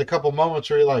trailer has a couple moments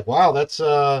where you're like, wow,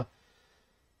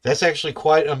 that's actually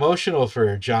quite emotional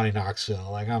for Johnny Knoxville.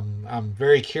 Like I'm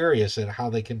very curious at how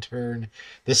they can turn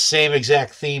the same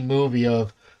exact theme movie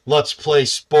of let's play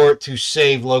sport to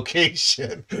save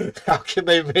location. How can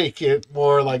they make it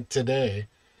more like today?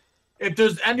 if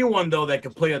there's anyone though that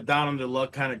could play a down on their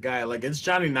luck kind of guy, like it's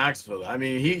Johnny Knoxville. I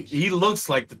mean, he looks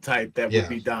like the type that would Yeah.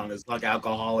 be down on his luck,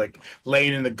 alcoholic,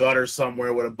 laying in the gutter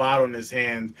somewhere with a bottle in his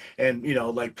hand and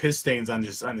like piss stains on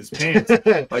his pants.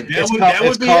 Like that It's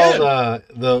would be called him.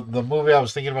 the movie I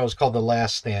was thinking about was called The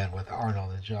Last Stand with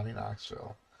Arnold and Johnny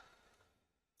Knoxville.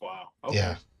 Wow. Okay.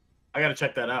 Yeah. I gotta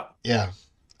check that out. Yeah.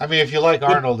 I mean, if you like But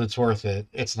Arnold, it's worth it.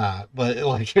 It's not, but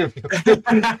like,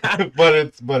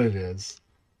 didn't but it is.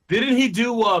 he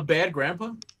do Bad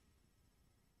Grandpa?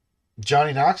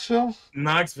 Johnny Knoxville?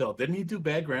 Knoxville. Didn't he do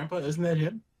Bad Grandpa? Isn't that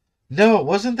him? No,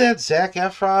 wasn't that Zac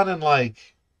Efron and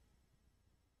like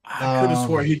I could have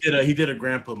swore um he did a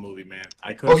grandpa movie, man.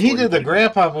 I could oh have he swore he did the did a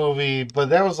grandpa. grandpa movie, but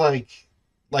that was like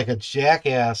a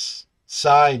Jackass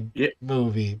side Yeah,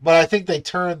 movie. But I think they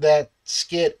turned that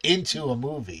skit into a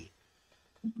movie.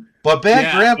 But Bad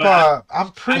yeah, but Grandpa, I'm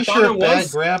I pretty thought sure it Bad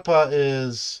was. Grandpa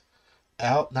is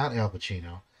not Al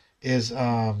Pacino, is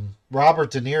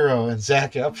Robert De Niro and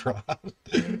Zac Efron.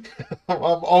 I'm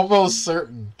almost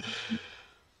certain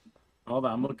Hold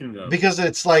on, I'm looking it up. because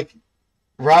it's like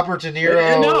Robert De No,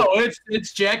 Niro.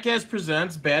 it's Jackass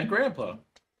presents Bad Grandpa.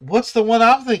 What's the one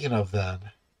I'm thinking of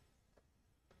then?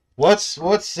 What's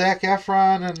Zac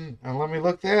Efron and let me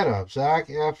look that up. Zac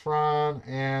Efron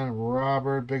and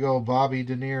Robert Big Old Bobby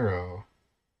De Niro.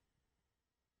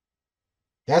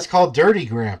 That's called Dirty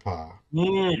Grandpa.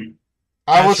 Mm,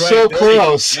 I that's was right, so dirty.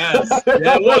 close. Yes,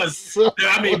 yeah, I it was was. so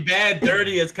I mean, close. bad,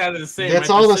 dirty. It's kind of the same, That's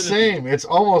right? The all the synonym. same. It's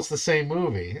almost the same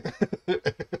movie.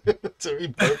 To be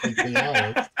perfectly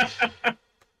honest.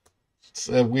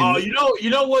 So Oh, we you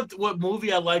know what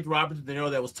movie I liked Robert De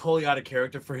Niro that was totally out of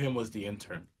character for him was The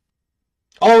Intern.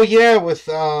 Oh yeah, with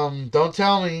don't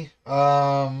tell me.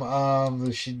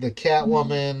 The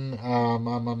Catwoman,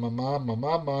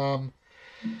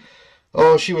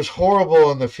 oh, she was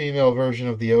horrible in the female version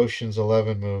of the Ocean's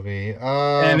 11 movie.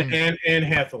 And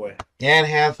Hathaway. Anne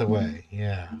Hathaway,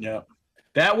 yeah. Yeah.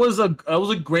 That was a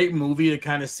great movie to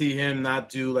kind of see him not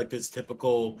do like this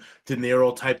typical De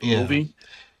Niro type of Yeah. movie.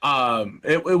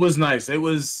 It was nice. It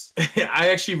was I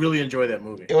actually really enjoyed that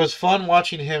movie. It was fun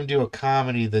watching him do a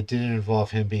comedy that didn't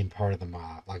involve him being part of the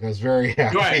mob. Like I was very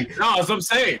Right. happy. No, that's what I'm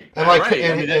saying. And All like right.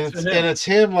 I mean that's been him. it's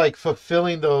him like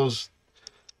fulfilling those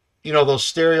those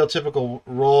stereotypical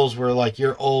roles where like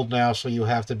you're old now, so you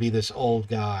have to be this old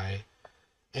guy.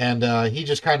 And he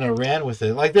just kind of ran with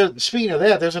it. Like speaking of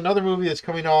that, there's another movie that's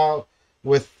coming out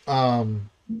with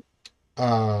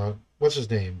what's his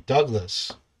name?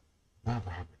 Douglas. Not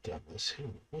Robert Douglas.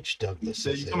 Which Douglas So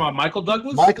is you it? talking about Michael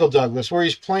Douglas? Michael Douglas, where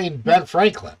he's playing Ben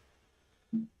Franklin.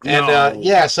 And No.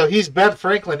 yeah, so he's Ben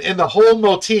Franklin in the whole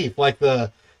motif, like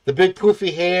the big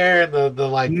poofy hair and the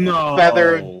like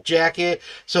feathered No. jacket.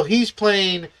 So he's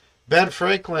playing Ben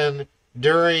Franklin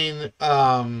during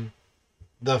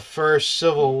the first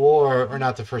Civil War, or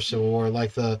not the first Civil War,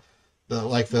 like the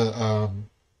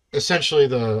essentially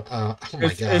the oh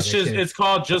my god, It's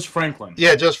called Just Franklin.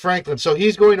 yeah, just Franklin. So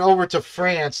he's going over to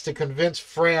France to convince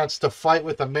France to fight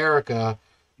with America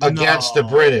against the No.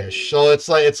 British. So it's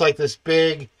like this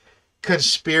big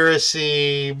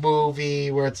conspiracy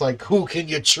movie where it's like, who can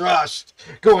you trust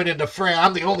going into France?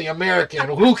 I'm the only American.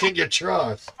 Who can you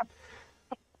trust?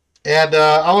 And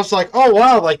I was like, oh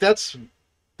wow, like that's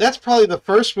probably the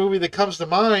first movie that comes to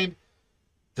mind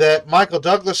that Michael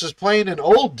Douglas is playing an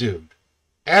old dude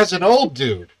as an old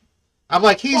dude. I'm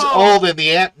like, he's Well, old in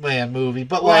the Ant-Man movie,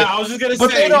 but well, like, I was just gonna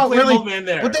but say they he don't played really, Old Man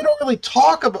there. but they don't really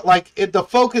talk about like the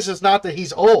focus is not that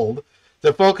he's old.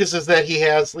 The focus is that he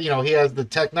has, he has the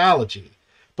technology.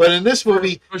 But in this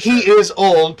movie, For he sure. is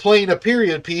old, playing a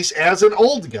period piece as an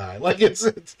old guy. Like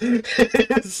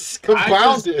it's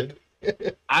compounded.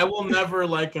 I will never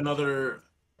like another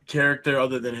character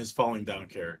other than his Falling Down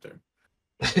character.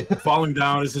 Falling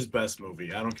Down is his best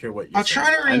movie. I don't care what you I'm say.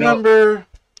 trying to I know. remember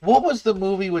what was the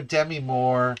movie with Demi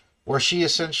Moore where she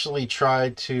essentially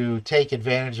tried to take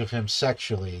advantage of him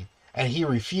sexually and he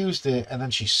refused it and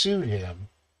then she sued him.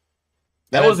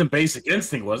 That And wasn't Basic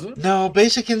Instinct, was it? no,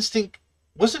 Basic Instinct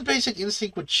wasn't Basic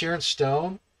Instinct with Sharon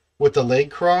Stone with the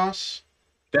leg cross?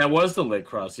 That was the Lake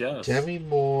Cross, yes. Demi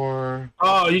Moore,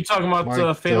 Oh, you talking about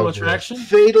Mike Fatal Douglas. Attraction?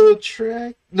 Fatal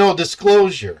Attraction? No,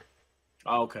 Disclosure.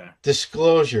 Oh, okay.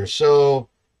 Disclosure. So,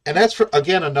 and that's for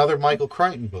again another Michael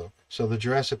Crichton book. So the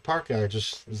Jurassic Park guy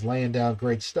just is laying down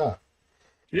great stuff.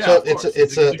 Yeah, So of course.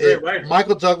 He's a great writer.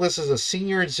 Michael Douglas is a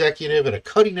senior executive at a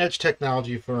cutting edge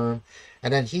technology firm,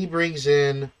 and then he brings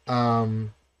in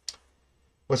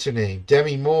what's her name,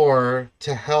 Demi Moore,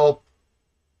 to help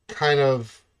kind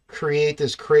of create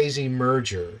this crazy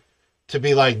merger to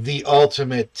be like the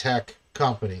ultimate tech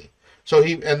company. So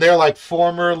they're like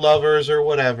former lovers or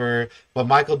whatever, but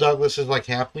Michael Douglas is like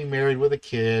happily married with a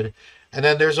kid. And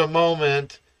then there's a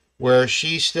moment where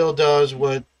she still does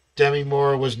what Demi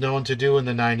Moore was known to do in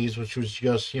the 90s, which was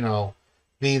just,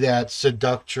 be that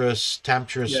seductress,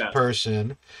 temptress Yeah.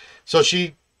 person. So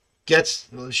she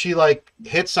like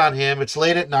hits on him. It's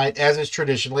late at night, as is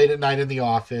tradition, late at night in the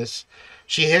office.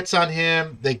 She hits on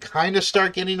him. They kind of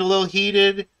start getting a little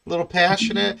heated, a little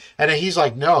passionate. And then he's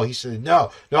like, no. He said,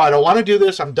 no, I don't want to do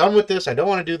this. I'm done with this. I don't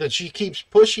want to do this. She keeps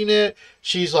pushing it.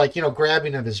 She's like,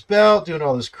 grabbing at his belt, doing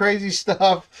all this crazy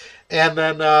stuff. And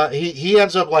then he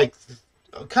ends up like,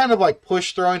 kind of like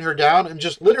push throwing her down and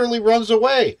just literally runs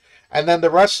away. And then the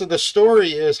rest of the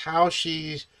story is how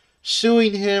she's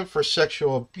suing him for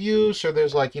sexual abuse, or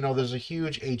there's like, there's a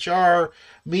huge HR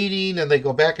meeting and they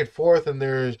go back and forth, and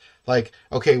there's like,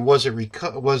 okay, was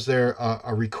there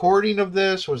a recording of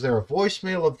this? Was there a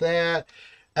voicemail of that?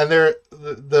 And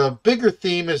the bigger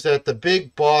theme is that the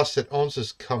big boss that owns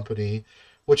this company,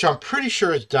 which I'm pretty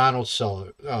sure is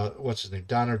what's his name?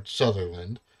 Donald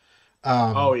Sutherland.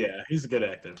 Oh Um, yeah, he's a good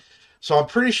actor. so I'm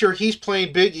pretty sure he's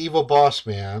playing big evil boss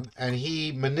man, and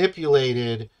he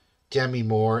manipulated Demi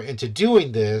Moore into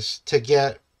doing this to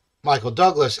get Michael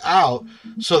Douglas out,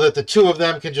 so that the two of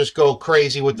them can just go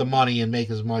crazy with the money and make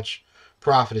as much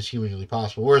profit as humanly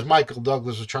possible. Whereas Michael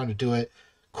Douglas was trying to do it,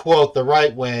 quote, the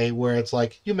right way, where it's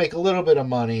like you make a little bit of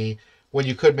money when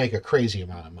you could make a crazy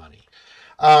amount of money.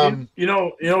 You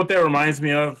know what that reminds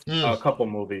me of? A Mm. couple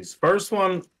movies. First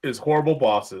one is Horrible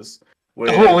Bosses Oh,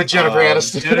 with with Jennifer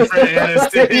Aniston. Jennifer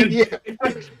Aniston.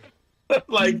 Yeah.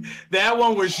 Like that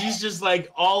one where she's just like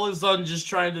all of a sudden just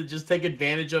trying to just take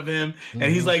advantage of him, and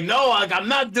he's Mhm. like, no, like I'm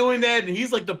not doing that, and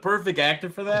he's like the perfect actor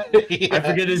for that. I Yeah.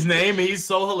 forget his name. He's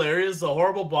so hilarious. A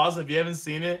Horrible Boss. If you haven't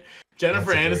seen it, Jennifer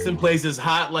That's a great Aniston one. plays this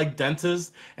hot like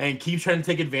dentist and keeps trying to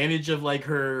take advantage of like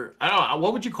her. I don't know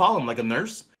what would you call him, like a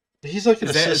nurse? He's like an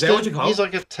Is that what you assistant. call He's him?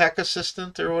 like a tech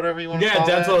assistant or whatever you want to Yeah, call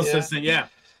dental that. Yeah. assistant. Yeah.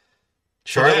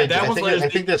 So Charlie. that one's like I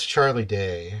think that's Charlie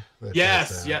Day that does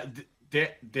yes, that. yeah.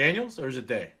 Daniels or is it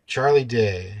Day? Charlie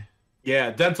Day.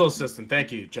 Yeah, dental assistant.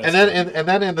 Thank you, And then Jessica. and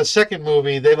then in the second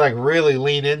movie, they like really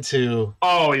lean into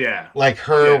Oh yeah, like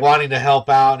her yeah. wanting to help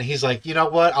out, and he's like, you know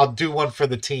what? I'll do one for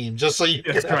the team just so you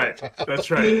can That's right. help That's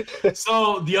right. out.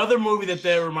 So the other movie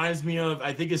that reminds me of,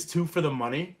 I think, is Two for the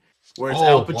Money, where it's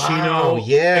Oh wow,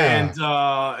 yeah,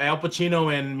 Al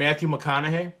Pacino and Matthew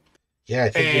McConaughey. yeah.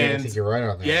 I And think you're right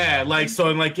on that yeah, one. like so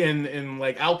in like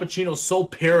Al Pacino's so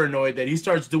paranoid that he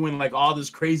starts doing like all this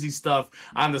crazy stuff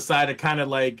on the side to kind of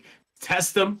like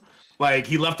test him. Like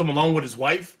he left him alone with his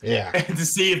wife Yeah, and to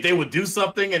see if they would do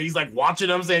something, and he's like watching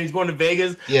them saying he's going to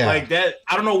Vegas. yeah. Like that.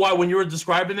 I don't know why when you were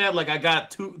describing that, like I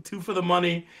got two for the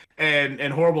money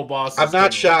and Horrible I'm Bosses not came to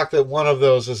mind. shocked that one of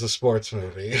those is a sports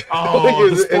movie. Oh,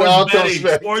 the It sports all comes betting.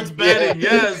 back. Sports Yeah, betting,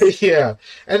 yes. yeah.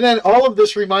 And then all of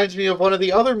this reminds me of one of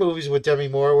the other movies with Demi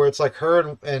Moore, where it's like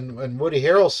her and Woody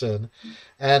Harrelson,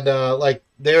 and like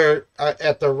they're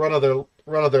at the run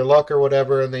of their luck or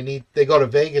whatever, and they go to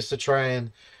Vegas to try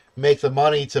and make the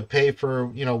money to pay for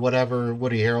whatever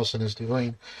Woody Harrelson is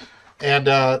doing,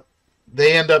 and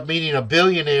they end up meeting a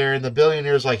billionaire, and the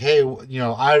billionaire's like, hey,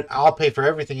 I'll pay for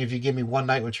everything if you give me one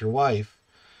night with your wife.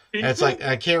 And it's like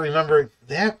I can't remember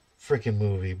that freaking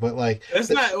movie, but like, It's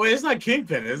not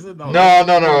Kingpin, is it? No, no, that's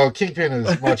no, no, Kingpin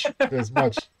is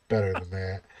much better than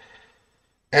that.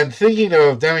 And thinking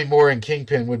of Demi Moore and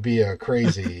Kingpin would be a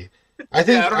crazy. I yeah.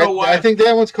 think I don't know I why. think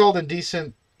that one's called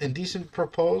Indecent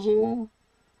Proposal,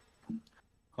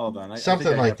 Hold on, I think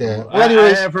something I like have her. that. Well, I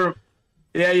anyways, have her.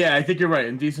 Yeah. I think you're right.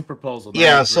 Indecent Proposal.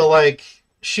 yeah. So 93. like,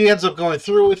 she ends up going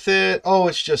through with it. Oh,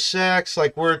 it's just sex.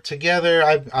 Like we're together.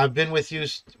 I've been with you.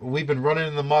 We've been running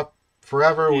in the muck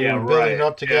forever. We've Yeah, been building it right.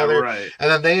 up Yeah, together. right. And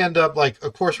then they end up like,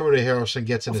 of course, Woody Harrelson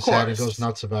gets in Of his head and goes course.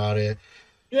 nuts about it.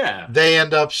 Yeah. They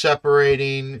end up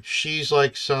separating. She's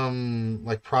like some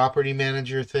like property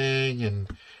manager thing,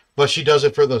 but she does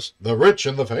it for the rich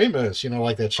and the famous,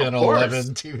 like that Of Channel course.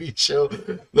 11 TV show.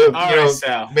 All right,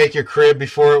 Sal. Make Your Crib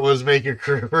before it was Make Your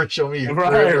Crib or Show Me Your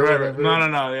Crib or Right. whatever.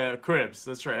 No. Yeah, Cribs.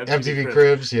 That's right. MTV MTV Cribs.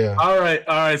 Cribs, yeah. All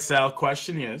right, Sal.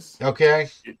 Question is, Okay.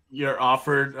 you're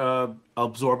offered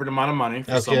absorbent amount of money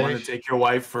for Okay. someone to take your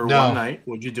wife for No. one night.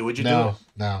 Would you do it? No.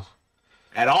 No.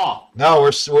 at all. No,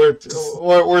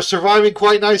 we're surviving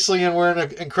quite nicely, and we're in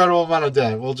an incredible amount of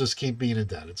debt. We'll just keep being in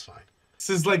debt. It's fine. This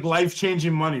is like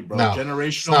life-changing money, bro. No, it's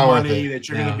Generational not worth money it. that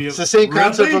you're gonna No, be it's the same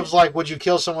concept really. of like, would you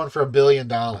kill someone for $1 billion?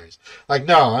 Like,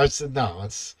 no, it's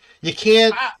you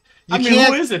can't. I, You I mean, who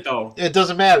can't. is it though? It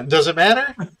doesn't matter. Does it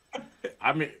matter?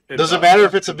 I mean, it Does it does. matter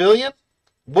if it's a billion?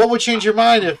 What would change your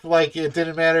mind if like it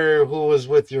didn't matter who was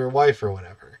with your wife or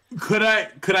whatever? Could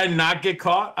I not get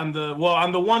caught on the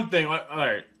one thing? All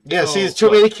right. Yeah, see, So it's too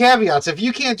look, many caveats. If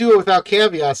you can't do it without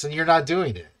caveats, then you're not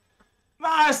doing it.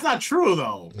 nah, it's not true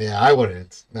though. Yeah, I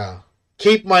wouldn't. No.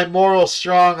 Keep my morals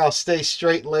strong. I'll stay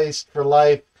straight laced for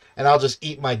life, and I'll just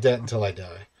eat my debt until I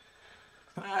die.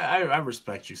 I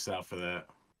respect you, Sal, for that.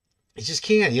 You just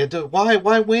can't. You do, why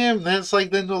win? Then it's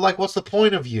like what's the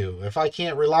point of you if I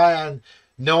can't rely on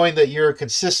knowing that you're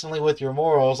consistently with your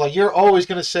morals? Like you're always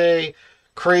gonna say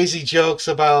crazy jokes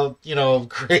about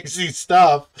crazy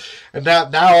stuff, and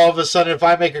now all of a sudden if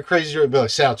I make a crazy joke, you'll be like,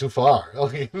 Sal, too far.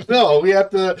 Like, no, we have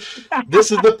to.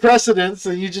 This is the precedence,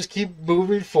 and you just keep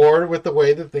moving forward with the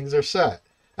way that things are set.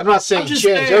 I'm not saying I'm just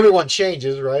change. saying, Everyone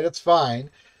changes, right? It's fine.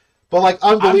 But like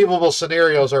unbelievable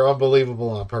scenarios are unbelievable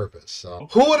on purpose. So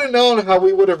who would have known how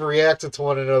we would have reacted to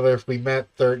one another if we met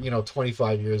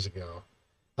 25 years ago?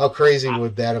 How crazy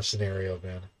would that have scenario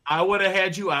been? I would have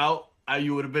had you out.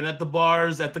 You would have been at the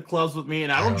bars, at the clubs with me,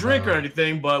 and I don't drink know. or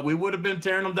anything, but we would have been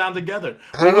tearing them down together.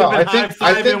 I don't know. I think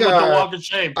High-fiving with the walk of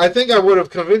shame. I think I would have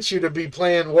convinced you to be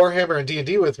playing Warhammer and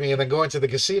D&D with me, and then going to the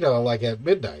casino like at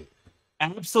midnight.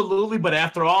 Absolutely, but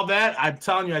after all that, I'm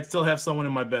telling you, I'd still have someone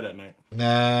in my bed at night.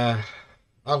 Nah,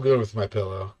 I'm good with my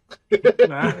pillow. Give me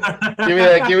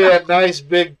that nice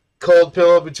big cold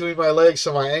pillow between my legs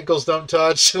so my ankles don't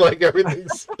touch. Like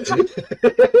everything's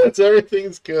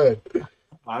good.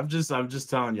 I'm just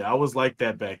telling you, I was like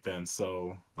that back then.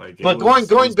 So like, But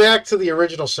going back to the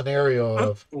original scenario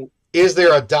of, is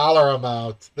there a dollar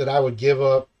amount that I would give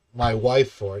up my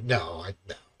wife for? No,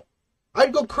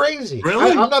 I'd go crazy.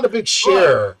 Really? I'm not a big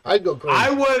sharer. I'd go crazy.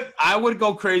 I would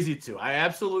go crazy too. I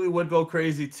absolutely would go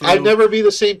crazy too. I'd never be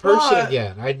the same person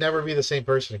again. I'd never be the same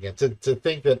person again. To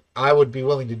think that I would be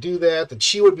willing to do that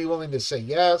she would be willing to say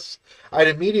yes, I'd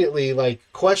immediately like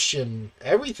question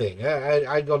everything.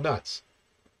 I'd go nuts.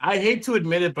 I hate to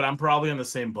admit it, but I'm probably on the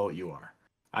same boat you are.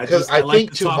 I like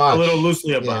think too much. A little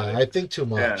loosely about it. I think too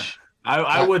much. Yeah.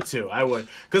 I would too. I would,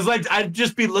 because like I'd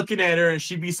just be looking at her and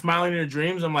she'd be smiling in her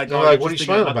dreams. I'm like, oh, like, what are you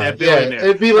smiling about? Yeah,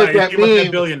 it'd be like that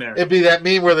meme. It'd be that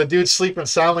meme where the dude's sleeping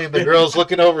soundly and the girl's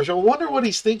looking over. So I wonder what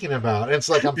he's thinking about. And it's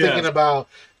like I'm thinking about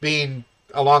being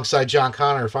alongside John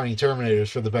Connor fighting Terminators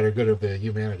for the better good of the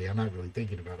humanity. I'm not really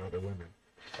thinking about other women.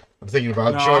 I'm thinking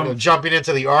about jumping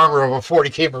into the armor of a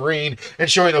 40K Marine and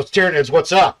showing those Tyranids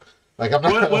what's up. Like I'm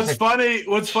not. What's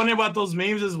funny about those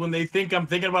memes is when they think I'm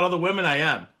thinking about other women, I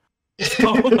am.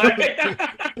 So, like,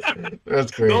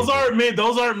 that's crazy. Those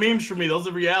aren't memes for me. Those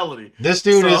are reality. This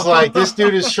dude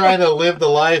is trying to live the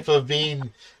life of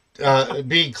being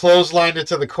clotheslined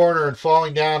into the corner and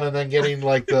falling down and then getting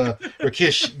like the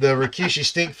Rikishi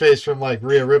stink face from like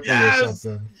Rhea Ripley or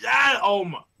something. Yeah. Oh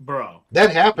my, bro.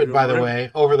 That happened by the way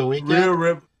over the weekend. Rhea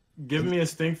Ripley. Give me a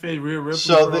stink face, Rhea Ripley.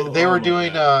 So they were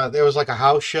doing there was like a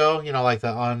house show, like the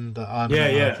on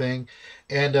thing.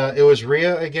 And it was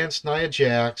Rhea against Nia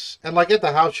Jax. And like at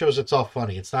the house shows, it's all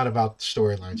funny. It's not about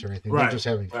storylines or anything. Right. They're just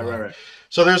having fun. Right.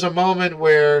 So there's a moment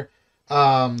where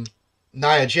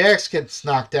Nia Jax gets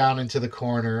knocked down into the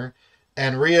corner.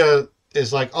 And Rhea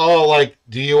is like, oh, like,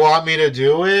 do you want me to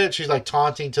do it? She's like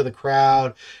taunting to the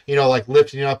crowd, like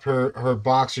lifting up her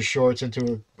boxer shorts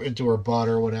into her butt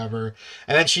or whatever.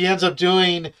 And then she ends up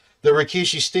doing the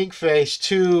Rikishi stink face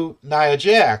to Nia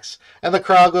Jax. And the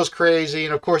crowd goes crazy.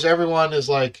 And of course, everyone is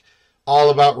like all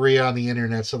about Rhea on the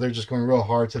internet. So they're just going real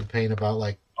hard to the paint about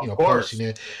like, posting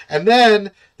it. And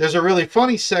then there's a really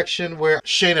funny section where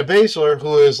Shayna Baszler,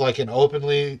 who is like an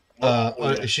openly,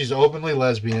 she's openly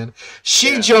lesbian.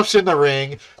 She jumps in the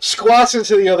ring, squats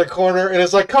into the other corner, and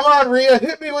is like, come on, Rhea,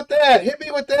 hit me with that.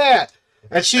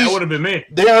 And that would have been me.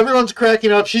 Everyone's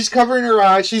cracking up. She's covering her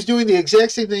eyes. She's doing the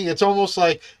exact same thing. It's almost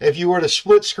like if you were to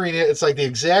split screen it, it's like the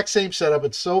exact same setup.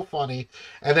 It's so funny.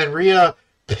 And then Rhea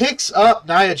picks up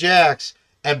Nia Jax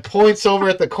and points over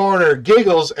at the corner,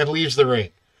 giggles, and leaves the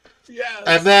ring. Yes.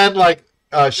 And then like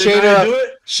Shayna,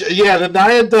 then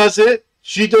Nia does it.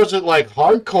 She does it like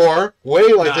hardcore,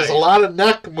 there's a lot of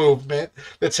neck movement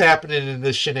that's happening in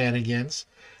this shenanigans.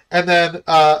 And then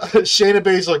Shayna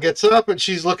Baszler gets up and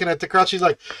she's looking at the crowd. She's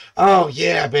like, oh,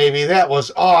 yeah, baby, that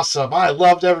was awesome. I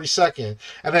loved every second.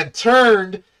 And then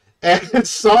turned and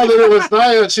saw that it was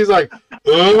Nia. And she's like,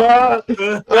 God,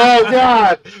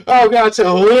 oh God,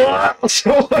 so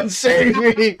someone save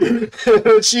me.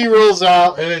 She rolls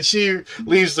out and then she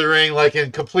leaves the ring like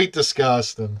in complete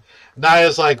disgust. And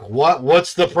Naya's like,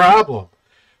 what's the problem?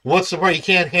 What's the problem? You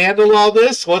can't handle all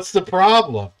this? What's the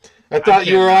problem? I thought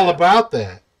you were all about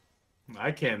that.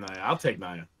 I can't, Naya. I'll take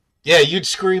Naya. Yeah, you'd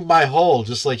scream my hole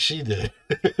just like she did.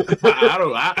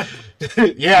 I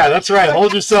Yeah, that's right.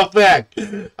 Hold yourself back.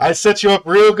 I set you up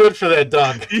real good for that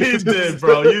dunk. You did,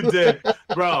 bro. You did.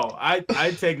 Bro, I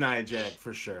take Nia Jax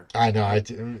for sure. I know.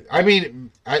 I mean,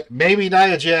 maybe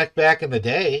Nia Jax back in the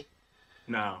day.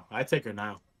 No, I take her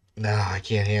now. No, I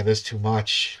can't handle this too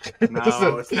much.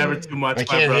 No, it's never too much. I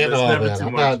can't handle all that.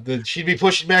 I'm not. She'd be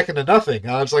pushing back into nothing.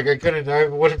 I was like, I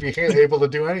wouldn't be able to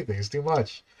do anything. It's too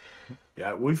much.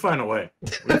 Yeah, we find a way.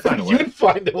 You'd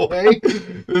find a way.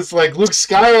 It's like Luke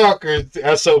Skywalker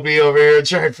SOB over here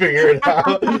trying to figure it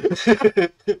out.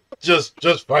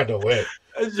 just find a way.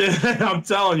 I'm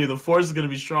telling you, the force is gonna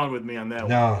be strong with me on that one.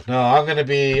 No, I'm gonna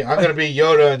be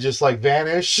Yoda and just like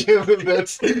vanish.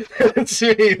 that's me.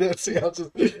 That's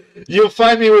me. You'll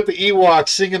find me with the Ewoks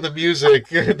singing the music.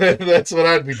 That's what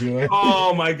I'd be doing.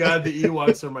 Oh my God, the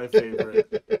Ewoks are my favorite.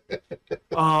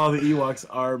 Oh, the Ewoks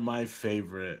are my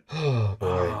favorite. Oh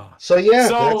boy. So yeah,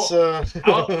 that's.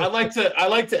 I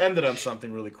like to end it on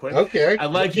something really quick. Okay. I'd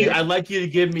like you to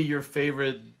give me your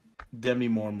favorite Demi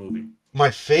Moore movie. My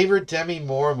favorite Demi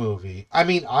Moore movie. I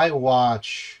mean, I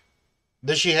watch.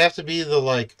 Does she have to be the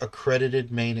like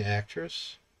accredited main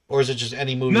actress, or is it just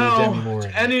any movie with Demi Moore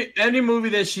in it? Any movie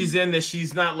that she's in that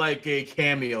she's not like a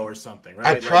cameo or something,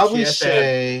 right? I'd probably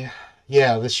say,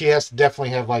 that she has to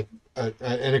definitely have like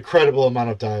an incredible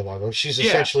amount of dialogue. She's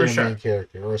essentially a main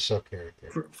character or a sub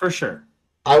character. For sure.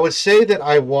 I would say that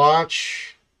I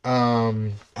watch.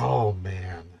 Oh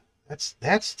man,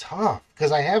 that's tough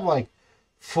because I have like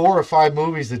 4 or 5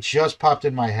 movies that just popped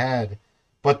in my head,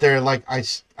 but they're like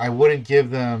I wouldn't give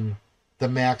them the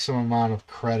maximum amount of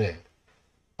credit.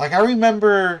 Like I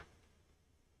remember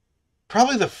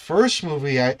probably the first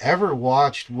movie I ever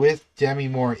watched with Demi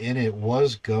Moore in it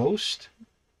was Ghost.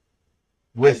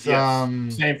 With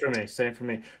same for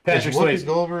me. Patrick Swayze.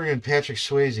 Goldberg and Patrick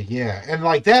Swayze, yeah. And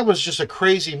like that was just a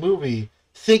crazy movie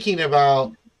thinking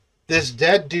about this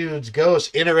dead dude's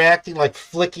ghost interacting, like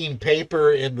flicking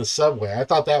paper in the subway. I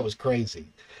thought that was crazy.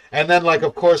 And then, like,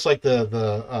 of course, like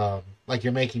the like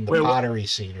you're making the pottery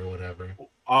scene or whatever.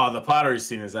 Oh, the pottery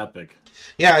scene is epic.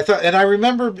 Yeah, I thought, and I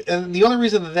remember, and the only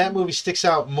reason that movie sticks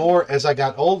out more as I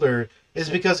got older is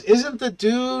because isn't the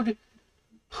dude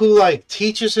who like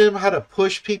teaches him how to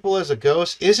push people as a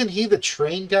ghost? Isn't he the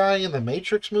train guy in the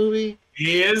Matrix movie?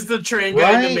 He is the train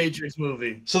guy in the Matrix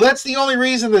movie. So that's the only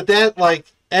reason that like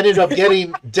ended up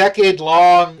getting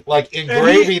decade-long like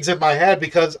engravings in my head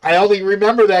because I only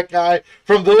remember that guy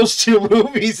from those 2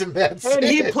 movies, and that's it.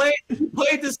 He played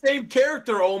the same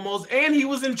character almost, and he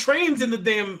was in trains in the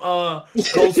damn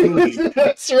Ghost movie.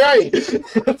 That's right.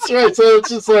 That's right. So it's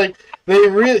just like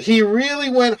he really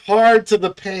went hard to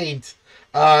the paint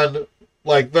on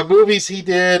like the movies he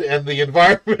did and the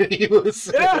environment he was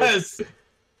in. Yes.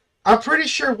 I'm pretty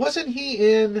sure wasn't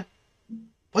he in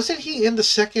the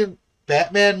second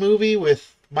Batman movie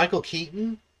with Michael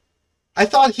Keaton? I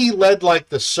thought he led like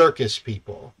the circus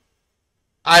people.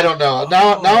 I don't know.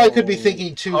 Now I could be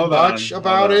thinking too much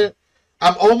about it.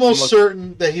 I'm almost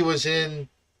certain that he was in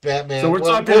Batman. So we're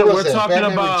talking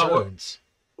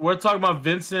about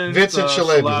Vincent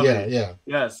Shalabi. Yeah.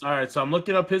 Yes. All right. So I'm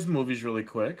looking up his movies really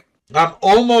quick. I'm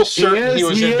almost certain he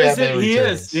was in Batman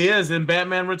Returns. He is in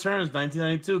Batman Returns,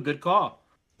 1992. Good call.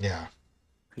 Yeah.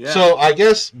 So I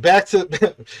guess back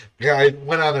to I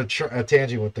went on a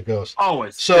tangent with the ghost.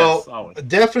 Always. So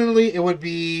definitely it would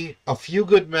be A Few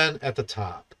Good Men at the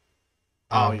top.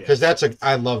 Because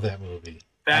I love that movie.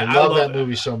 I love that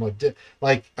movie so much.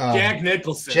 Like Jack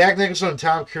Nicholson and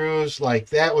Tom Cruise. Like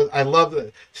that was I love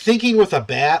it. Thinking with a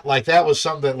Bat. Like that was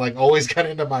something that like always got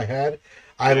into my head.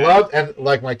 I loved, and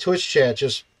like my Twitch chat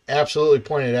just absolutely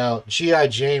pointed out, G.I.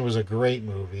 Jane was a great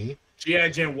movie. G.I.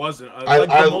 Jane wasn't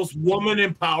the most woman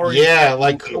empowering. Yeah,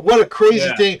 like what a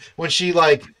crazy thing when she's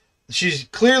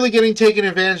clearly getting taken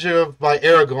advantage of by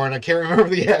Aragorn. I can't remember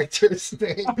the actor's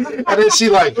name. And then she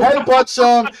like headbutts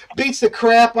him, beats the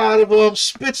crap out of him,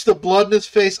 spits the blood in his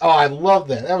face. Oh, I love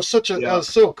that. That was that was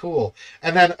so cool.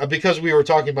 And then because we were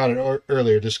talking about it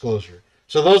earlier, Disclosure.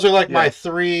 So those are like my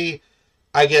 3.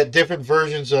 I get different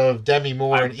versions of Demi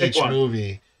Moore in each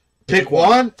movie. Pick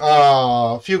one.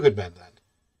 Few Good Men then.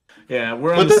 Yeah,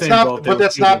 we're on the same boat. But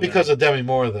that's not because of Demi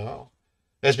Moore though.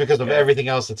 That's because of Yeah, everything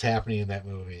else that's happening in that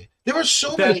movie. There were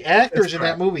so many that's actors in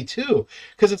that correct. movie too,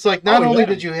 because it's like not Oh only yeah,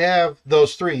 did you have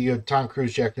those three, you had Tom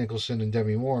Cruise, Jack Nicholson, and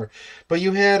Demi Moore, but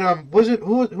you had was it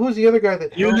who was the other guy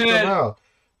that you helped them had out?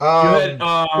 you had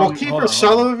Well, hold Kiefer on, hold on.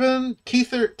 Sullivan,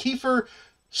 Kiefer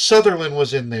Sutherland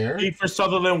was in there. Kiefer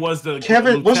Sutherland was the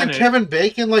Kevin wasn't lieutenant. Kevin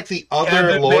Bacon like the other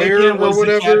Kevin lawyer Bacon or was the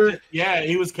whatever? captain. Yeah,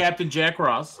 he was Captain Jack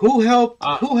Ross. Who helped?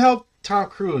 Uh, Who helped Tom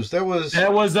Cruise? That was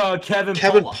that was Kevin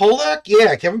Kevin Pollak. Pollak.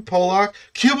 Yeah, Kevin Pollak.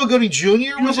 Cuba Gooding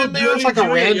Jr. was Cuba in there. It's Gooding like a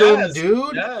Jr. random Yes,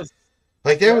 dude. yes,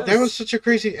 Like that was yes. such a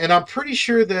crazy. And I'm pretty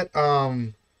sure that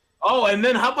Oh, and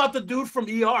then how about the dude from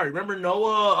ER? Remember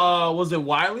Noah? Was it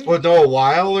Wiley? well, Noah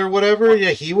Weil or whatever.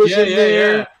 Yeah, he was Yeah, in yeah,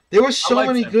 there. yeah. There was I so liked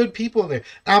many him. good people in there.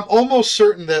 I'm almost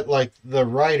certain that like the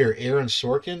writer Aaron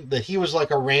Sorkin that he was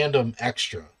like a random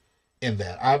extra in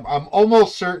that. I'm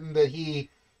almost certain that he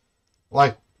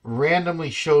like randomly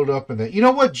showed up in that. You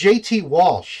know what? J.T.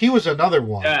 Walsh. He was another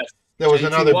one. Yes, That was JT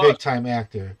another Watt. big time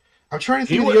actor. I'm trying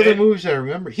to He think of was. the other movies that I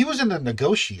remember. He was in The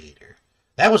Negotiator.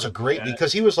 That was a great Yeah.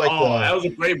 because he was like Oh, the that was a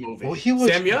great well movie. he was who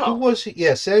Samuel. was he?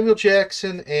 Yeah, Samuel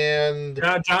Jackson and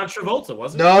John Travolta,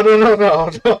 wasn't it?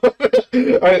 no.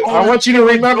 I Oh, want you to you're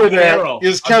thinking remember Broken that Arrow.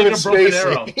 is I'm Kevin thinking Broken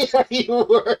Spacey. Arrow. Yeah, you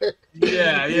were.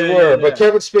 Yeah, You yeah, yeah, were, but yeah.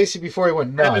 Kevin Spacey before he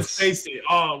went Kevin nuts. Spacey.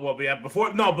 Oh, well, yeah.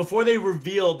 Before they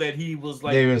revealed that he was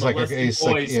like He was like molesting he's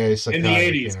like boys yeah, he's in the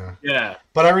psychotic, '80s. yeah. Yeah,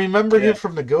 But I remember him yeah.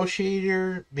 from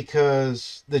Negotiator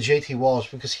because the J.T. Walsh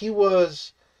because he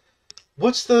was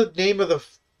what's the name of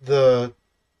the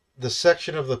the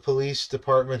section of the police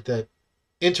department that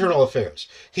internal affairs.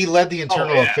 He led the Oh,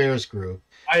 internal yeah. affairs group,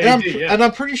 I did. Yeah. and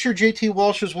I'm pretty sure J.T.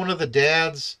 Walsh was one of the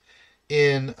dads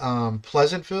in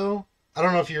Pleasantville. I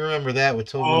don't know if you remember that with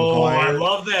Tobey Oh, I Maguire,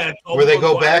 love that. where Tobey they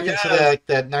go Maguire. back into Yes.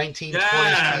 that 1920s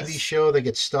TV Yes. show. They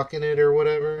get stuck in it or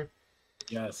whatever.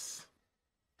 Yes.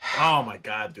 Oh my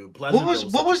God, dude. Pleasantville was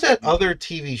What such a was that good movie. other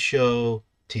TV show?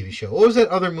 TV show. What was that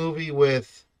other movie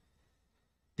with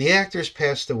the actors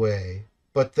passed away,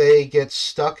 but they get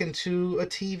stuck into a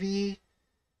TV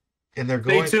and they're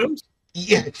Stay going. tuned.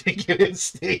 Yeah, I think it is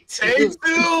Stay Stay Tuned.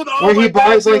 tuned. Oh Where he my God,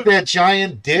 buys like dude. that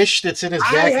giant dish that's in his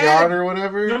I backyard had. or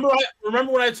whatever.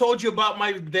 Remember when I told you about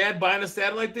my dad buying a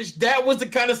satellite dish? That was the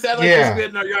kind of satellite dish we Yeah, had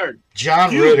in our yard. John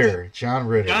Huge. Ritter. John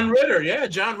Ritter. John Ritter. Yeah,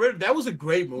 John Ritter. That was a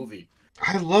great movie.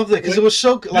 I love that because it was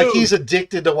so like Dude. he's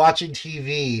addicted to watching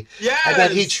TV, and then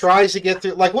he Yes. tries to get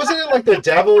through. Like, wasn't it like the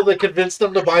devil that convinced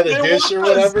him to buy the It dish or was.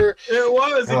 whatever? It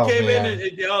was. He Oh came in man,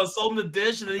 and sold him the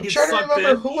dish, and then he I'm gets trying to sucked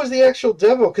remember in. who was the actual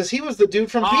devil because he was the dude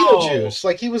from Oh, Beetlejuice.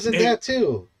 Like he was in it- that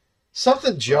too.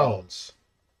 Something bro. Jones.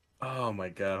 Oh my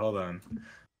God. Hold on.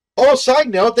 Oh, side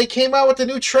note, they came out with the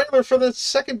new trailer for the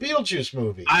second Beetlejuice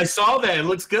movie. I saw that. It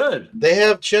looks good. They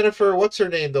have Jennifer, what's her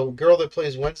name, the girl that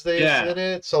plays Wednesday Yeah. is in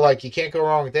it. So like you can't go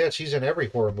wrong with that. She's in every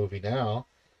horror movie now.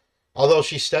 Although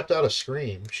she stepped out of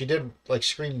Scream. She did like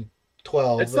Scream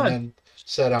 12 It's and not then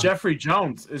said Jeffrey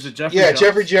Jones. Is it Jeffrey yeah, Jones?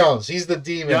 Jeffrey Jones. He's the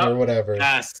demon Yep. or whatever.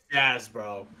 Yes,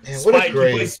 bro. Man, what a Spike, he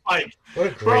great- plays Spike. What a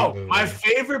great Bro, movie. my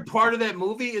favorite part of that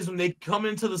movie is when they come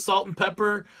into the salt and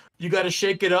pepper, you got to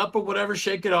shake it up or whatever,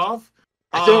 shake it off.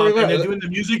 I don't remember. And they're doing the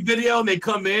music video, and they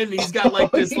come in, and he's got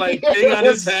like this like Yes, thing on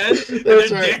his head, and that's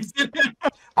they're right. dancing.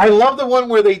 I love the one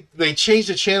where they change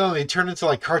the channel and they turn into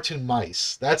like cartoon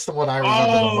mice. That's the one I remember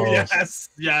Oh the most.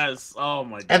 yes. Oh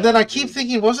my God. And then I keep dude.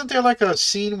 thinking, wasn't there like a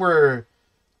scene where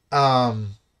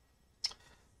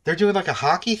they're doing like a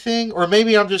hockey thing? Or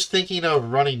maybe I'm just thinking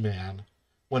of Running Man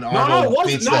when No, Arnold it wasn't.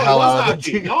 beats No, the it hell was out of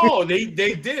the hockey. dude. No, they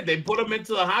did. They put him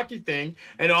into the hockey thing,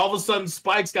 and all of a sudden,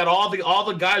 Spike's got all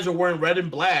the guys are wearing red and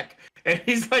black, and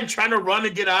he's like trying to run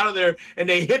and get out of there, and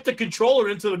they hit the controller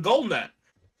into the goal net.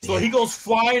 So he goes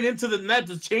flying into the net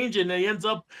to change it, and he ends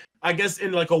up, I guess,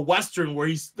 in like a western where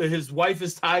his wife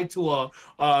is tied to a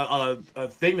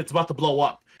thing that's about to blow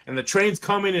up, and the train's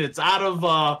coming, and it's out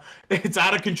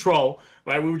of control.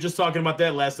 Right, we were just talking about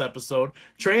that last episode.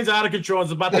 Train's out of control.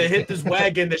 It's about to hit this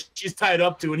wagon that she's tied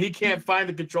up to, and he can't find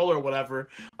the controller or whatever.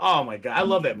 Oh my God, I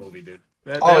love that movie, dude.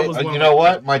 That was one you of know my-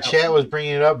 what? My chat was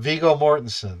bringing it up. Viggo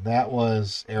Mortensen. That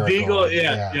was Aragorn. Viggo,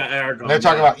 yeah, Aragorn. And they're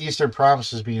talking yeah. about Eastern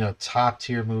Promises being a top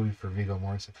tier movie for Viggo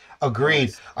Mortensen. Agreed.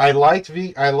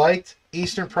 Nice. I liked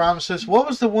Eastern Promises. What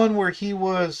was the one where he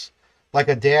was like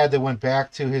a dad that went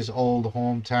back to his old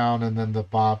hometown and then the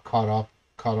Bob caught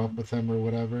up with him or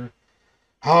whatever?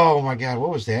 Oh my God, what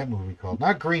was that movie called?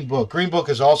 Not Green Book. Green Book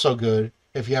is also good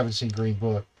if you haven't seen Green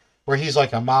Book, where he's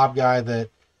like a mob guy that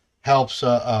helps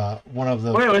one of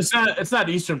the. Wait, it's not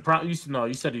Eastern Promise. No,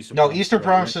 you said Eastern. No, Promise, Eastern right?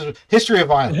 Promises. History of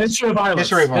Violence. History of Violence.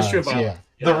 History of Violence.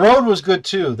 Yeah. The Road was good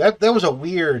too. That was a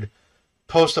weird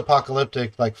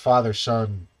post-apocalyptic like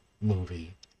father-son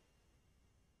movie.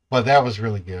 but that was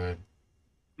really good.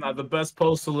 Now, the best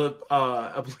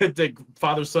apocalyptic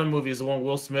father-son movie is the one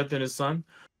Will Smith and his son.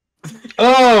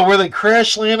 Oh, where they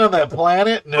crash land on that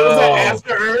planet? What was that, No.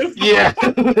 After Earth? Yeah,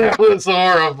 that was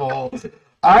horrible.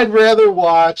 I'd rather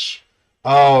watch.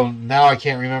 Oh, now I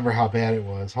can't remember how bad it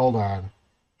was. Hold on.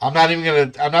 I'm not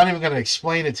even gonna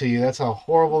explain it to you. That's how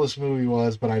horrible this movie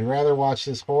was. But I'd rather watch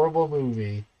this horrible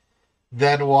movie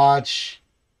than watch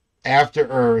After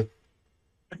Earth.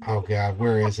 Oh God,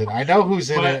 where is it? I know who's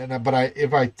in it, but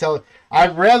if I tell,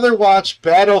 I'd rather watch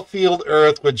Battlefield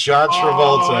Earth with John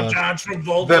Travolta John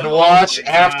Travolta. than Oh watch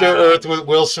my After God. Earth with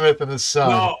Will Smith and his son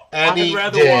No, any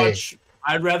day.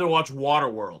 I'd rather watch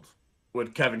Waterworld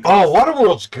with Kevin Oh, Costner.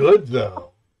 Waterworld's good though.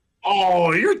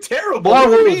 Oh, you're terrible.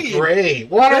 Waterworld is great.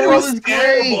 Waterworld is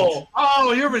great. Terrible.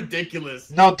 Oh, you're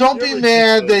ridiculous. No, don't You're be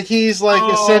mad ridiculous. that he's like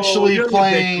Oh, essentially you're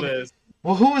playing. ridiculous.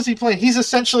 Well, who was he playing? He's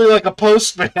essentially like a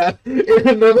postman in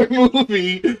another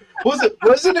movie.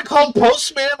 Wasn't it called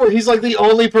Postman, where he's like the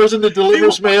only person that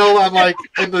delivers mail on like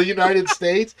in the United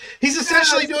States? He's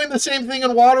essentially doing the same thing in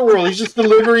Waterworld. He's just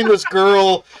delivering this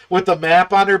girl with the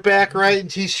map on her back, right?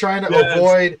 And he's trying to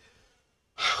avoid.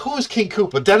 Who is King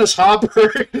Koopa? Dennis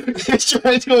Hopper. He's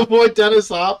trying to avoid Dennis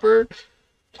Hopper.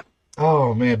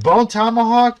 Oh man, Bone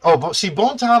Tomahawk. Oh, see,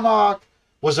 Bone Tomahawk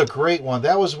was a great one.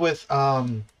 That was with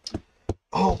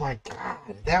Oh my God,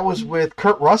 that was with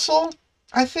Kurt Russell,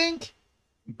 I think.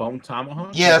 Bone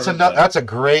Tomahawk. Yeah, that's a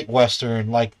great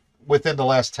Western, like within the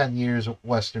last 10 years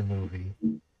Western movie.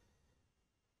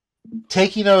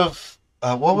 Taking of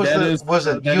what was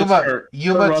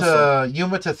Yuma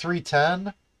to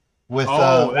 310 with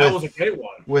that was a great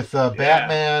one with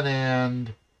Batman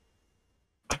and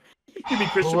give me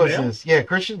Christian who was Bale. this? Yeah,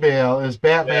 Christian Bale is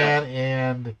Batman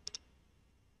and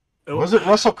was it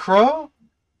Russell Crowe?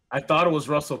 I thought it was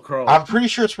Russell Crowe. I'm pretty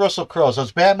sure it's Russell Crowe. So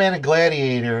it's Batman and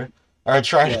Gladiator are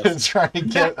trying to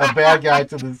get a bad guy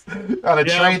to this on a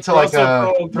train to like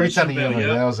a 310 to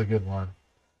Yuma. That was a good one.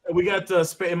 We got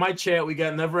in my chat. We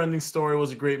got Neverending Story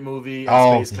was a great movie.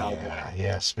 And Space Cowboy.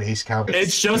 Yeah, Space Cowboy.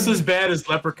 It's just as bad as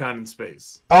Leprechaun in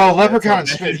Space. Oh, Leprechaun in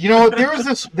Space. You know what?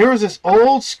 There was this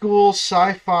old school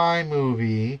sci-fi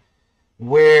movie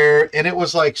and it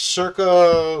was like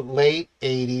circa late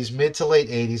 80s, mid to late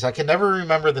 80s. I can never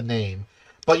remember the name,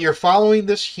 but you're following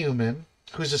this human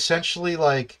who's essentially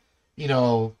like, you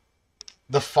know,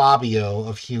 the Fabio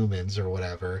of humans or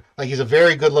whatever. Like he's a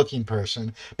very good looking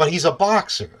person, but he's a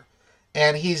boxer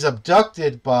and he's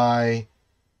abducted by,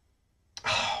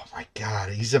 oh my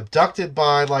God, he's abducted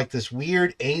by like this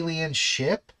weird alien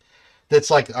ship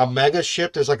that's like a mega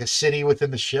ship. There's like a city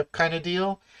within the ship kind of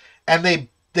deal. And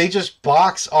they just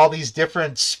box all these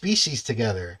different species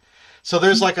together. So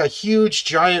there's like a huge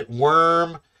giant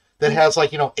worm that has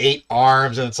like, 8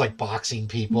 arms and it's like boxing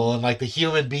people and like the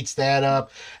human beats that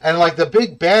up. And like the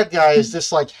big bad guy is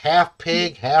this like half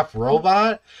pig, half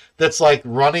robot that's like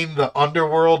running the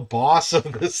underworld boss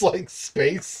of this like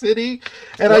space city.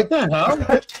 And I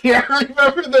can't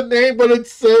remember the name, but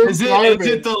it's so garbage. Is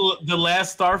it the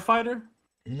Last Starfighter?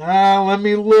 Nah, let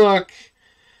me look.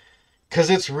 Because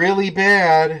it's really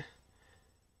bad.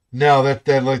 No,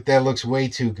 that looks way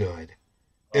too good.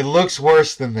 It looks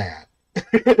worse than that.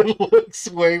 It looks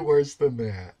way worse than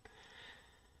that.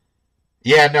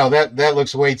 Yeah, no, that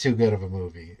looks way too good of a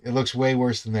movie. It looks way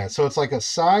worse than that. So it's like a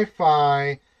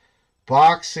sci-fi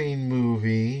boxing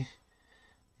movie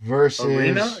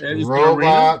versus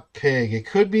Robot Pig. It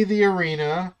could be The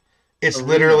Arena. It's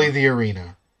literally The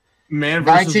Arena. Man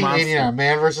versus 1989, Monster.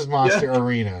 Man versus Monster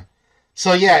Arena.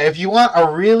 So yeah, if you want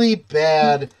a really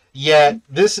bad,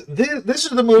 this is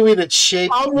the movie that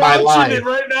shaped my life. It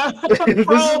right now. This is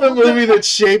the movie that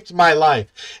shaped my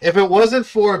life. If it wasn't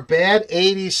for bad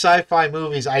 80s sci-fi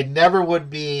movies, I never would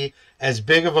be as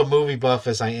big of a movie buff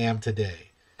as I am today.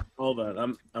 Hold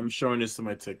on, I'm showing this to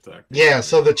my TikTok. Yeah,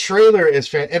 so the trailer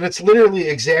is and it's literally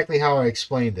exactly how I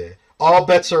explained it. All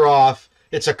bets are off.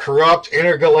 It's a corrupt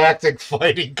intergalactic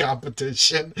fighting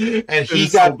competition, and he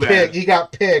got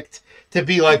picked to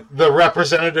be like the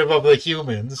representative of the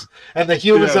humans, and the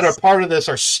humans that are part of this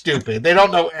are stupid. They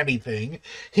don't know anything.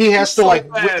 He has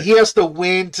to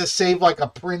win to save like a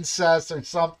princess or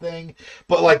something,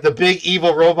 but like the big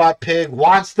evil robot pig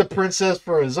wants the princess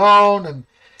for his own, and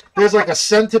there's like a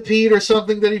centipede or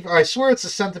something that I swear it's a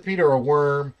centipede or a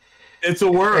worm. It's a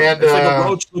worm. And, it's like a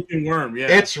roach-looking worm. Yeah,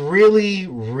 it's really,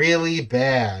 really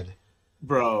bad.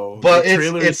 Bro, but the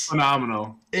trailer is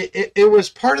phenomenal. It was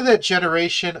part of that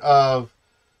generation of,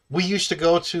 we used to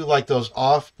go to like those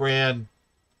off-brand,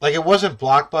 like it wasn't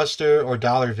Blockbuster or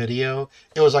Dollar Video.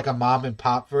 It was like a mom and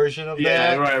pop version of that.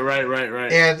 Yeah,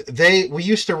 right. And we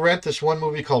used to rent this one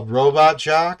movie called Robot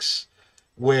Jocks,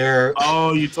 where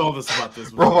Oh, you told us about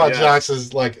this before. Robot Yes. Jocks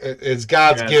is like it's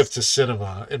God's gift Yes. to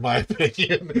cinema, in my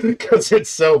opinion, because it's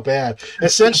so bad.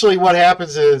 Essentially, what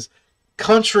happens is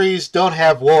countries don't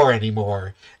have war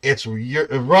anymore. It's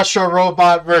Russia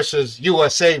robot versus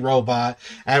USA robot,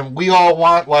 and we all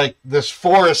want like this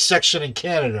forest section in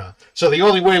Canada. So the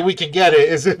only way we can get it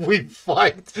is if we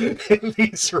fight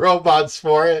these robots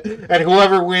for it, and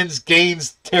whoever wins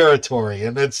gains territory,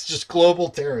 and it's just global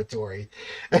territory.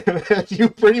 And you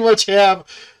pretty much have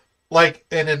like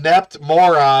an inept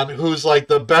moron who's like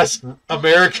the best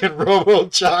American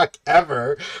RoboJock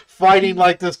ever, fighting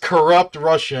like this corrupt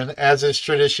Russian, as is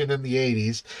tradition in the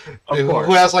 80s, Of who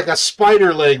course. has like a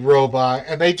spider leg robot,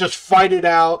 and they just fight it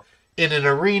out in an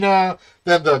arena.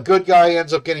 Then the good guy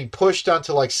ends up getting pushed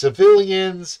onto like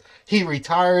civilians. He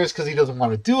retires because he doesn't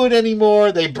want to do it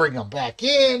anymore. They bring him back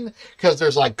in because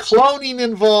there's like cloning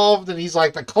involved, and he's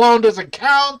like, the clone doesn't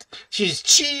count. She's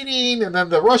cheating. And then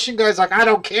the Russian guy's like, I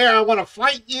don't care. I want to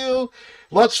fight you.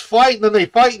 Let's fight. And then they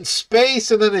fight in space,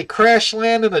 and then they crash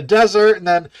land in the desert. And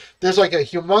then there's like a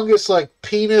humongous like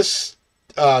penis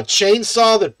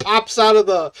chainsaw that pops out of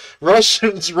the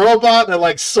Russian's robot, and it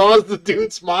like saws the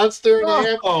dude's monster in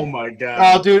half. Oh my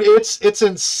god. Oh, dude, it's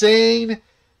insane.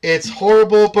 It's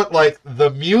horrible, but like the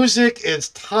music is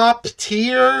top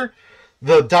tier.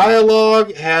 The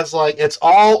dialogue has like it's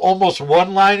all almost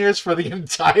one-liners for the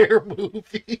entire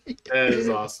movie. That is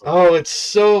awesome. Oh, it's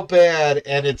so bad,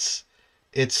 and it's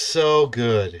so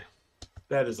good.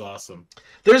 That is awesome.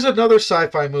 There's another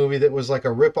sci-fi movie that was like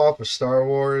a rip-off of Star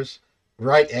Wars,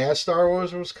 right as Star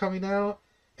Wars was coming out.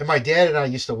 And my dad and I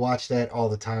used to watch that all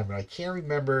the time, but I can't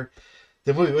remember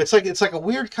the movie. It's like a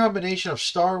weird combination of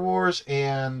Star Wars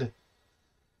and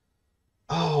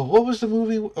what was the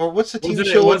movie, or what's the TV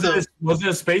show? Was it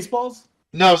Spaceballs?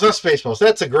 No, it's not Spaceballs.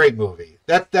 That's a great movie.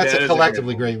 That's That a is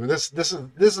collectively a great great movie.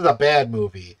 This is a bad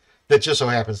movie that just so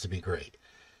happens to be great.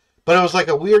 But it was like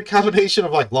a weird combination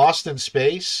of like Lost in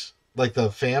Space, like the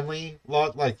family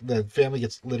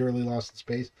gets literally lost in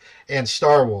space, and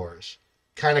Star Wars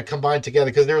kind of combined together,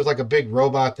 because there was like a big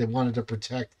robot that wanted to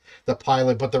protect the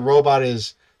pilot, but the robot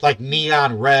is like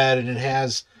neon red, and it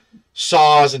has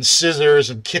saws and scissors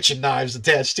and kitchen knives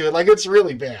attached to it. Like, it's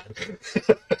really bad.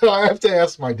 I have to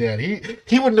ask my dad.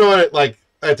 He would know it like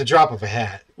at the drop of a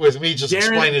hat with me just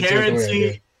explaining to him the way I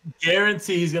did.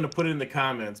 Guarantee he's gonna put it in the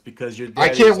comments, because your dad I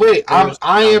can't wait.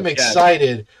 I am Yes.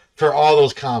 excited for all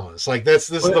those comments. Like, this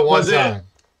is the one time.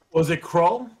 Was it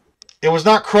Kroll? It was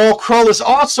not Kroll. Kroll is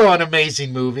also an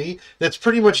amazing movie that's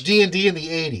pretty much D&D in the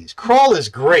 80s. Kroll is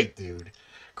great, dude.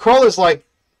 Kroll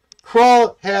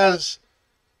has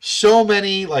so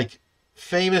many like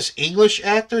famous English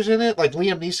actors in it. Like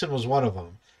Liam Neeson was one of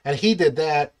them, and he did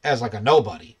that as like a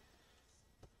nobody.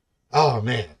 Oh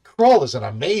man, Kroll is an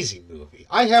amazing movie.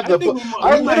 I have the book.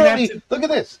 I literally look at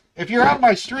this. If you're on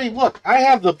my stream, look, I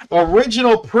have the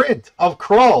original print of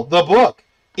Kroll, the book,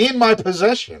 in my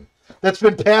possession. That's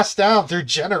been passed down through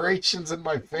generations in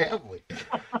my family.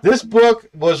 This book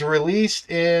was released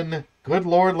in, good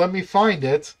Lord, let me find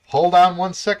it. Hold on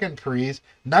one second, please.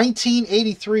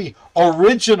 1983,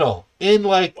 original, in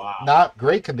like not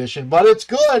great condition, but it's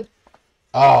good.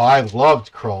 Oh, I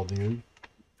loved Kroll, dude.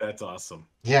 That's awesome.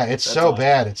 Yeah, it's so awesome.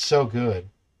 Bad. It's so good.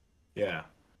 Yeah.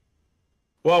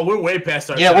 Well, we're way past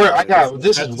our time.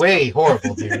 This is way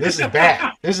horrible, dude. This is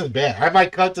bad. This is bad. I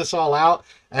might cut this all out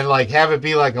and like have it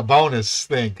be like a bonus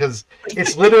thing, because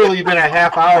it's literally been a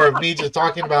half hour of me just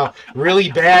talking about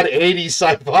really bad 80s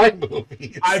sci-fi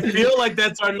movies. I feel like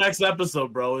that's our next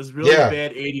episode, bro. It's really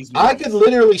bad 80s movies. I could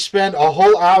literally spend a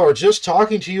whole hour just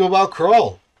talking to you about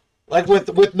Kroll. Like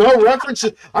with no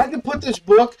references. I could put this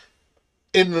book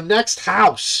in the next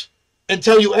house and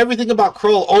tell you everything about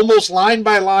Kroll, almost line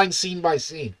by line, scene by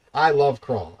scene. I love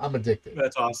Kroll. I'm addicted.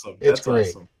 That's awesome. It's great.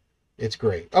 Awesome. It's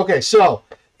great. Okay, so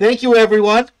thank you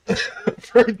everyone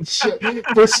for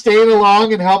staying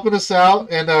along and helping us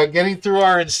out and getting through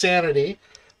our insanity.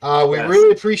 We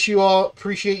really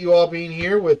appreciate you all being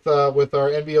here with our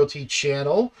NBOT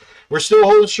channel. We're still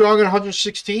holding strong at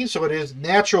 116, so it is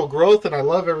natural growth, and I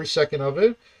love every second of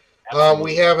it.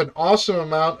 We have an awesome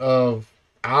amount of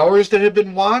hours that have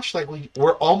been watched. Like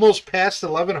we're almost past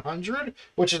 1,100,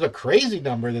 which is a crazy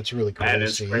number. That's really crazy. That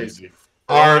is crazy.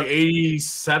 Our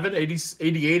 87,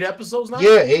 88 episodes now?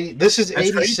 Yeah, this is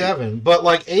 87, crazy. But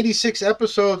like 86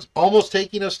 episodes, almost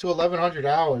taking us to 1,100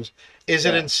 hours is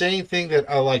an insane thing that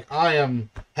I am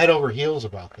head over heels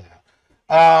about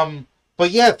that. But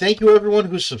yeah, thank you everyone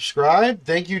who subscribed.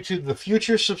 Thank you to the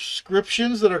future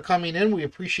subscriptions that are coming in. We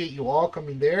appreciate you all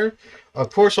coming there.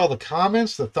 Of course, all the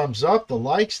comments, the thumbs up, the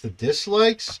likes, the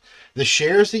dislikes, the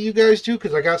shares that you guys do,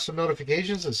 because I got some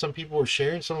notifications that some people were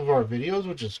sharing some of our videos,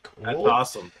 which is cool. That's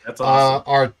awesome. That's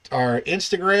awesome. Our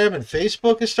Instagram and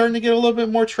Facebook is starting to get a little bit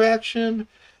more traction.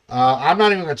 I'm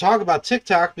not even going to talk about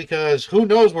TikTok because who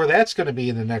knows where that's going to be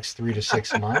in the next 3 to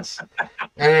 6 months.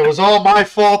 And it was all my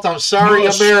fault. I'm sorry,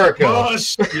 Mush, America.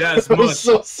 Mush. Yes, I'm mush.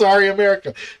 so sorry,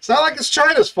 America. It's not like it's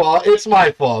China's fault. It's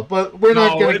my fault. But we're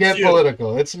not going to get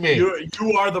political. It's me.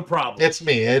 You are the problem. It's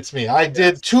me. It's me. I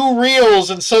did 2 reels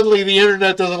and suddenly the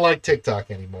internet doesn't like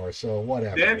TikTok anymore. So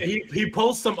whatever. Then he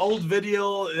posts some old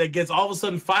video that gets all of a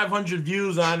sudden 500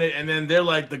 views on it, and then they're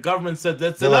like, the government said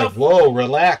that's enough. Like, whoa,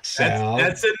 relax, Sal.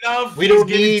 That's enough. We don't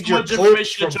need your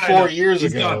clips from 4 years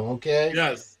ago. Done. Okay.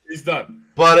 Yes, he's done.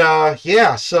 But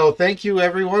yeah, so thank you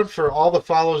everyone for all the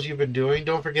follows you've been doing.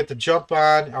 Don't forget to jump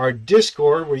on our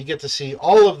Discord where you get to see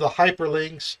all of the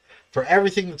hyperlinks for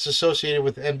everything that's associated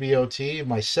with NBOT,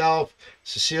 myself,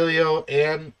 Cecilio,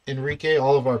 and Enrique,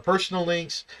 all of our personal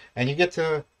links, and you get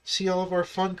to see all of our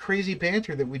fun, crazy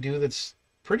banter that we do that's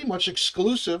pretty much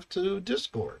exclusive to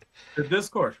Discord. The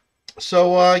Discord.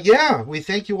 So, yeah, we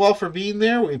thank you all for being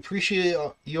there. We appreciate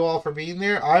you all for being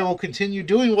there. I will continue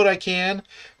doing what I can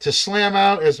to slam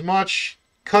out as much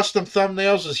custom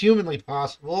thumbnails as humanly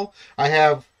possible. I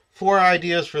have 4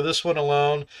 ideas for this one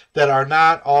alone that are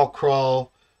not all crawl.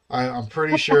 I'm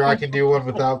pretty sure I can do one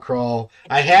without crawl.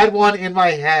 I had one in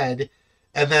my head,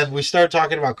 and then we started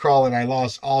talking about crawl, and I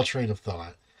lost all train of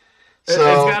thought. So,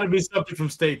 it's got to be something from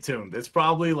Stay Tuned. It's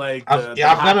probably like I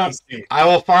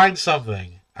will find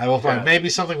something. I will find maybe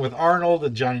something with Arnold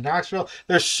and Johnny Knoxville.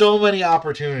 There's so many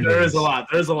opportunities. There's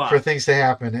a lot for things to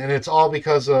happen, and it's all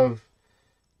because of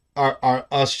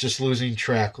us just losing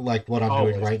track, like what I'm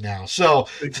doing right now. So,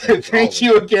 thank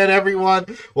you again, everyone.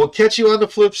 We'll catch you on the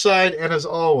flip side, and as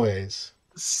always,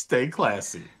 stay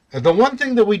classy. The one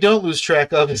thing that we don't lose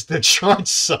track of is Detroit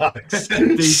sucks.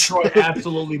 Detroit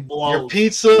absolutely blows. Your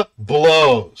pizza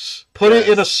blows. Put it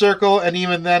in a circle, and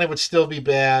even then, it would still be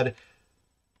bad.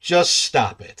 Just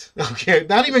stop it. Okay?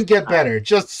 Not even get better.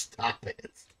 Just stop it.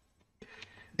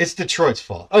 It's Detroit's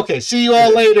fault. Okay, see you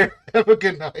all later. Have a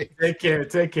good night. Take care.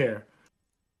 Take care.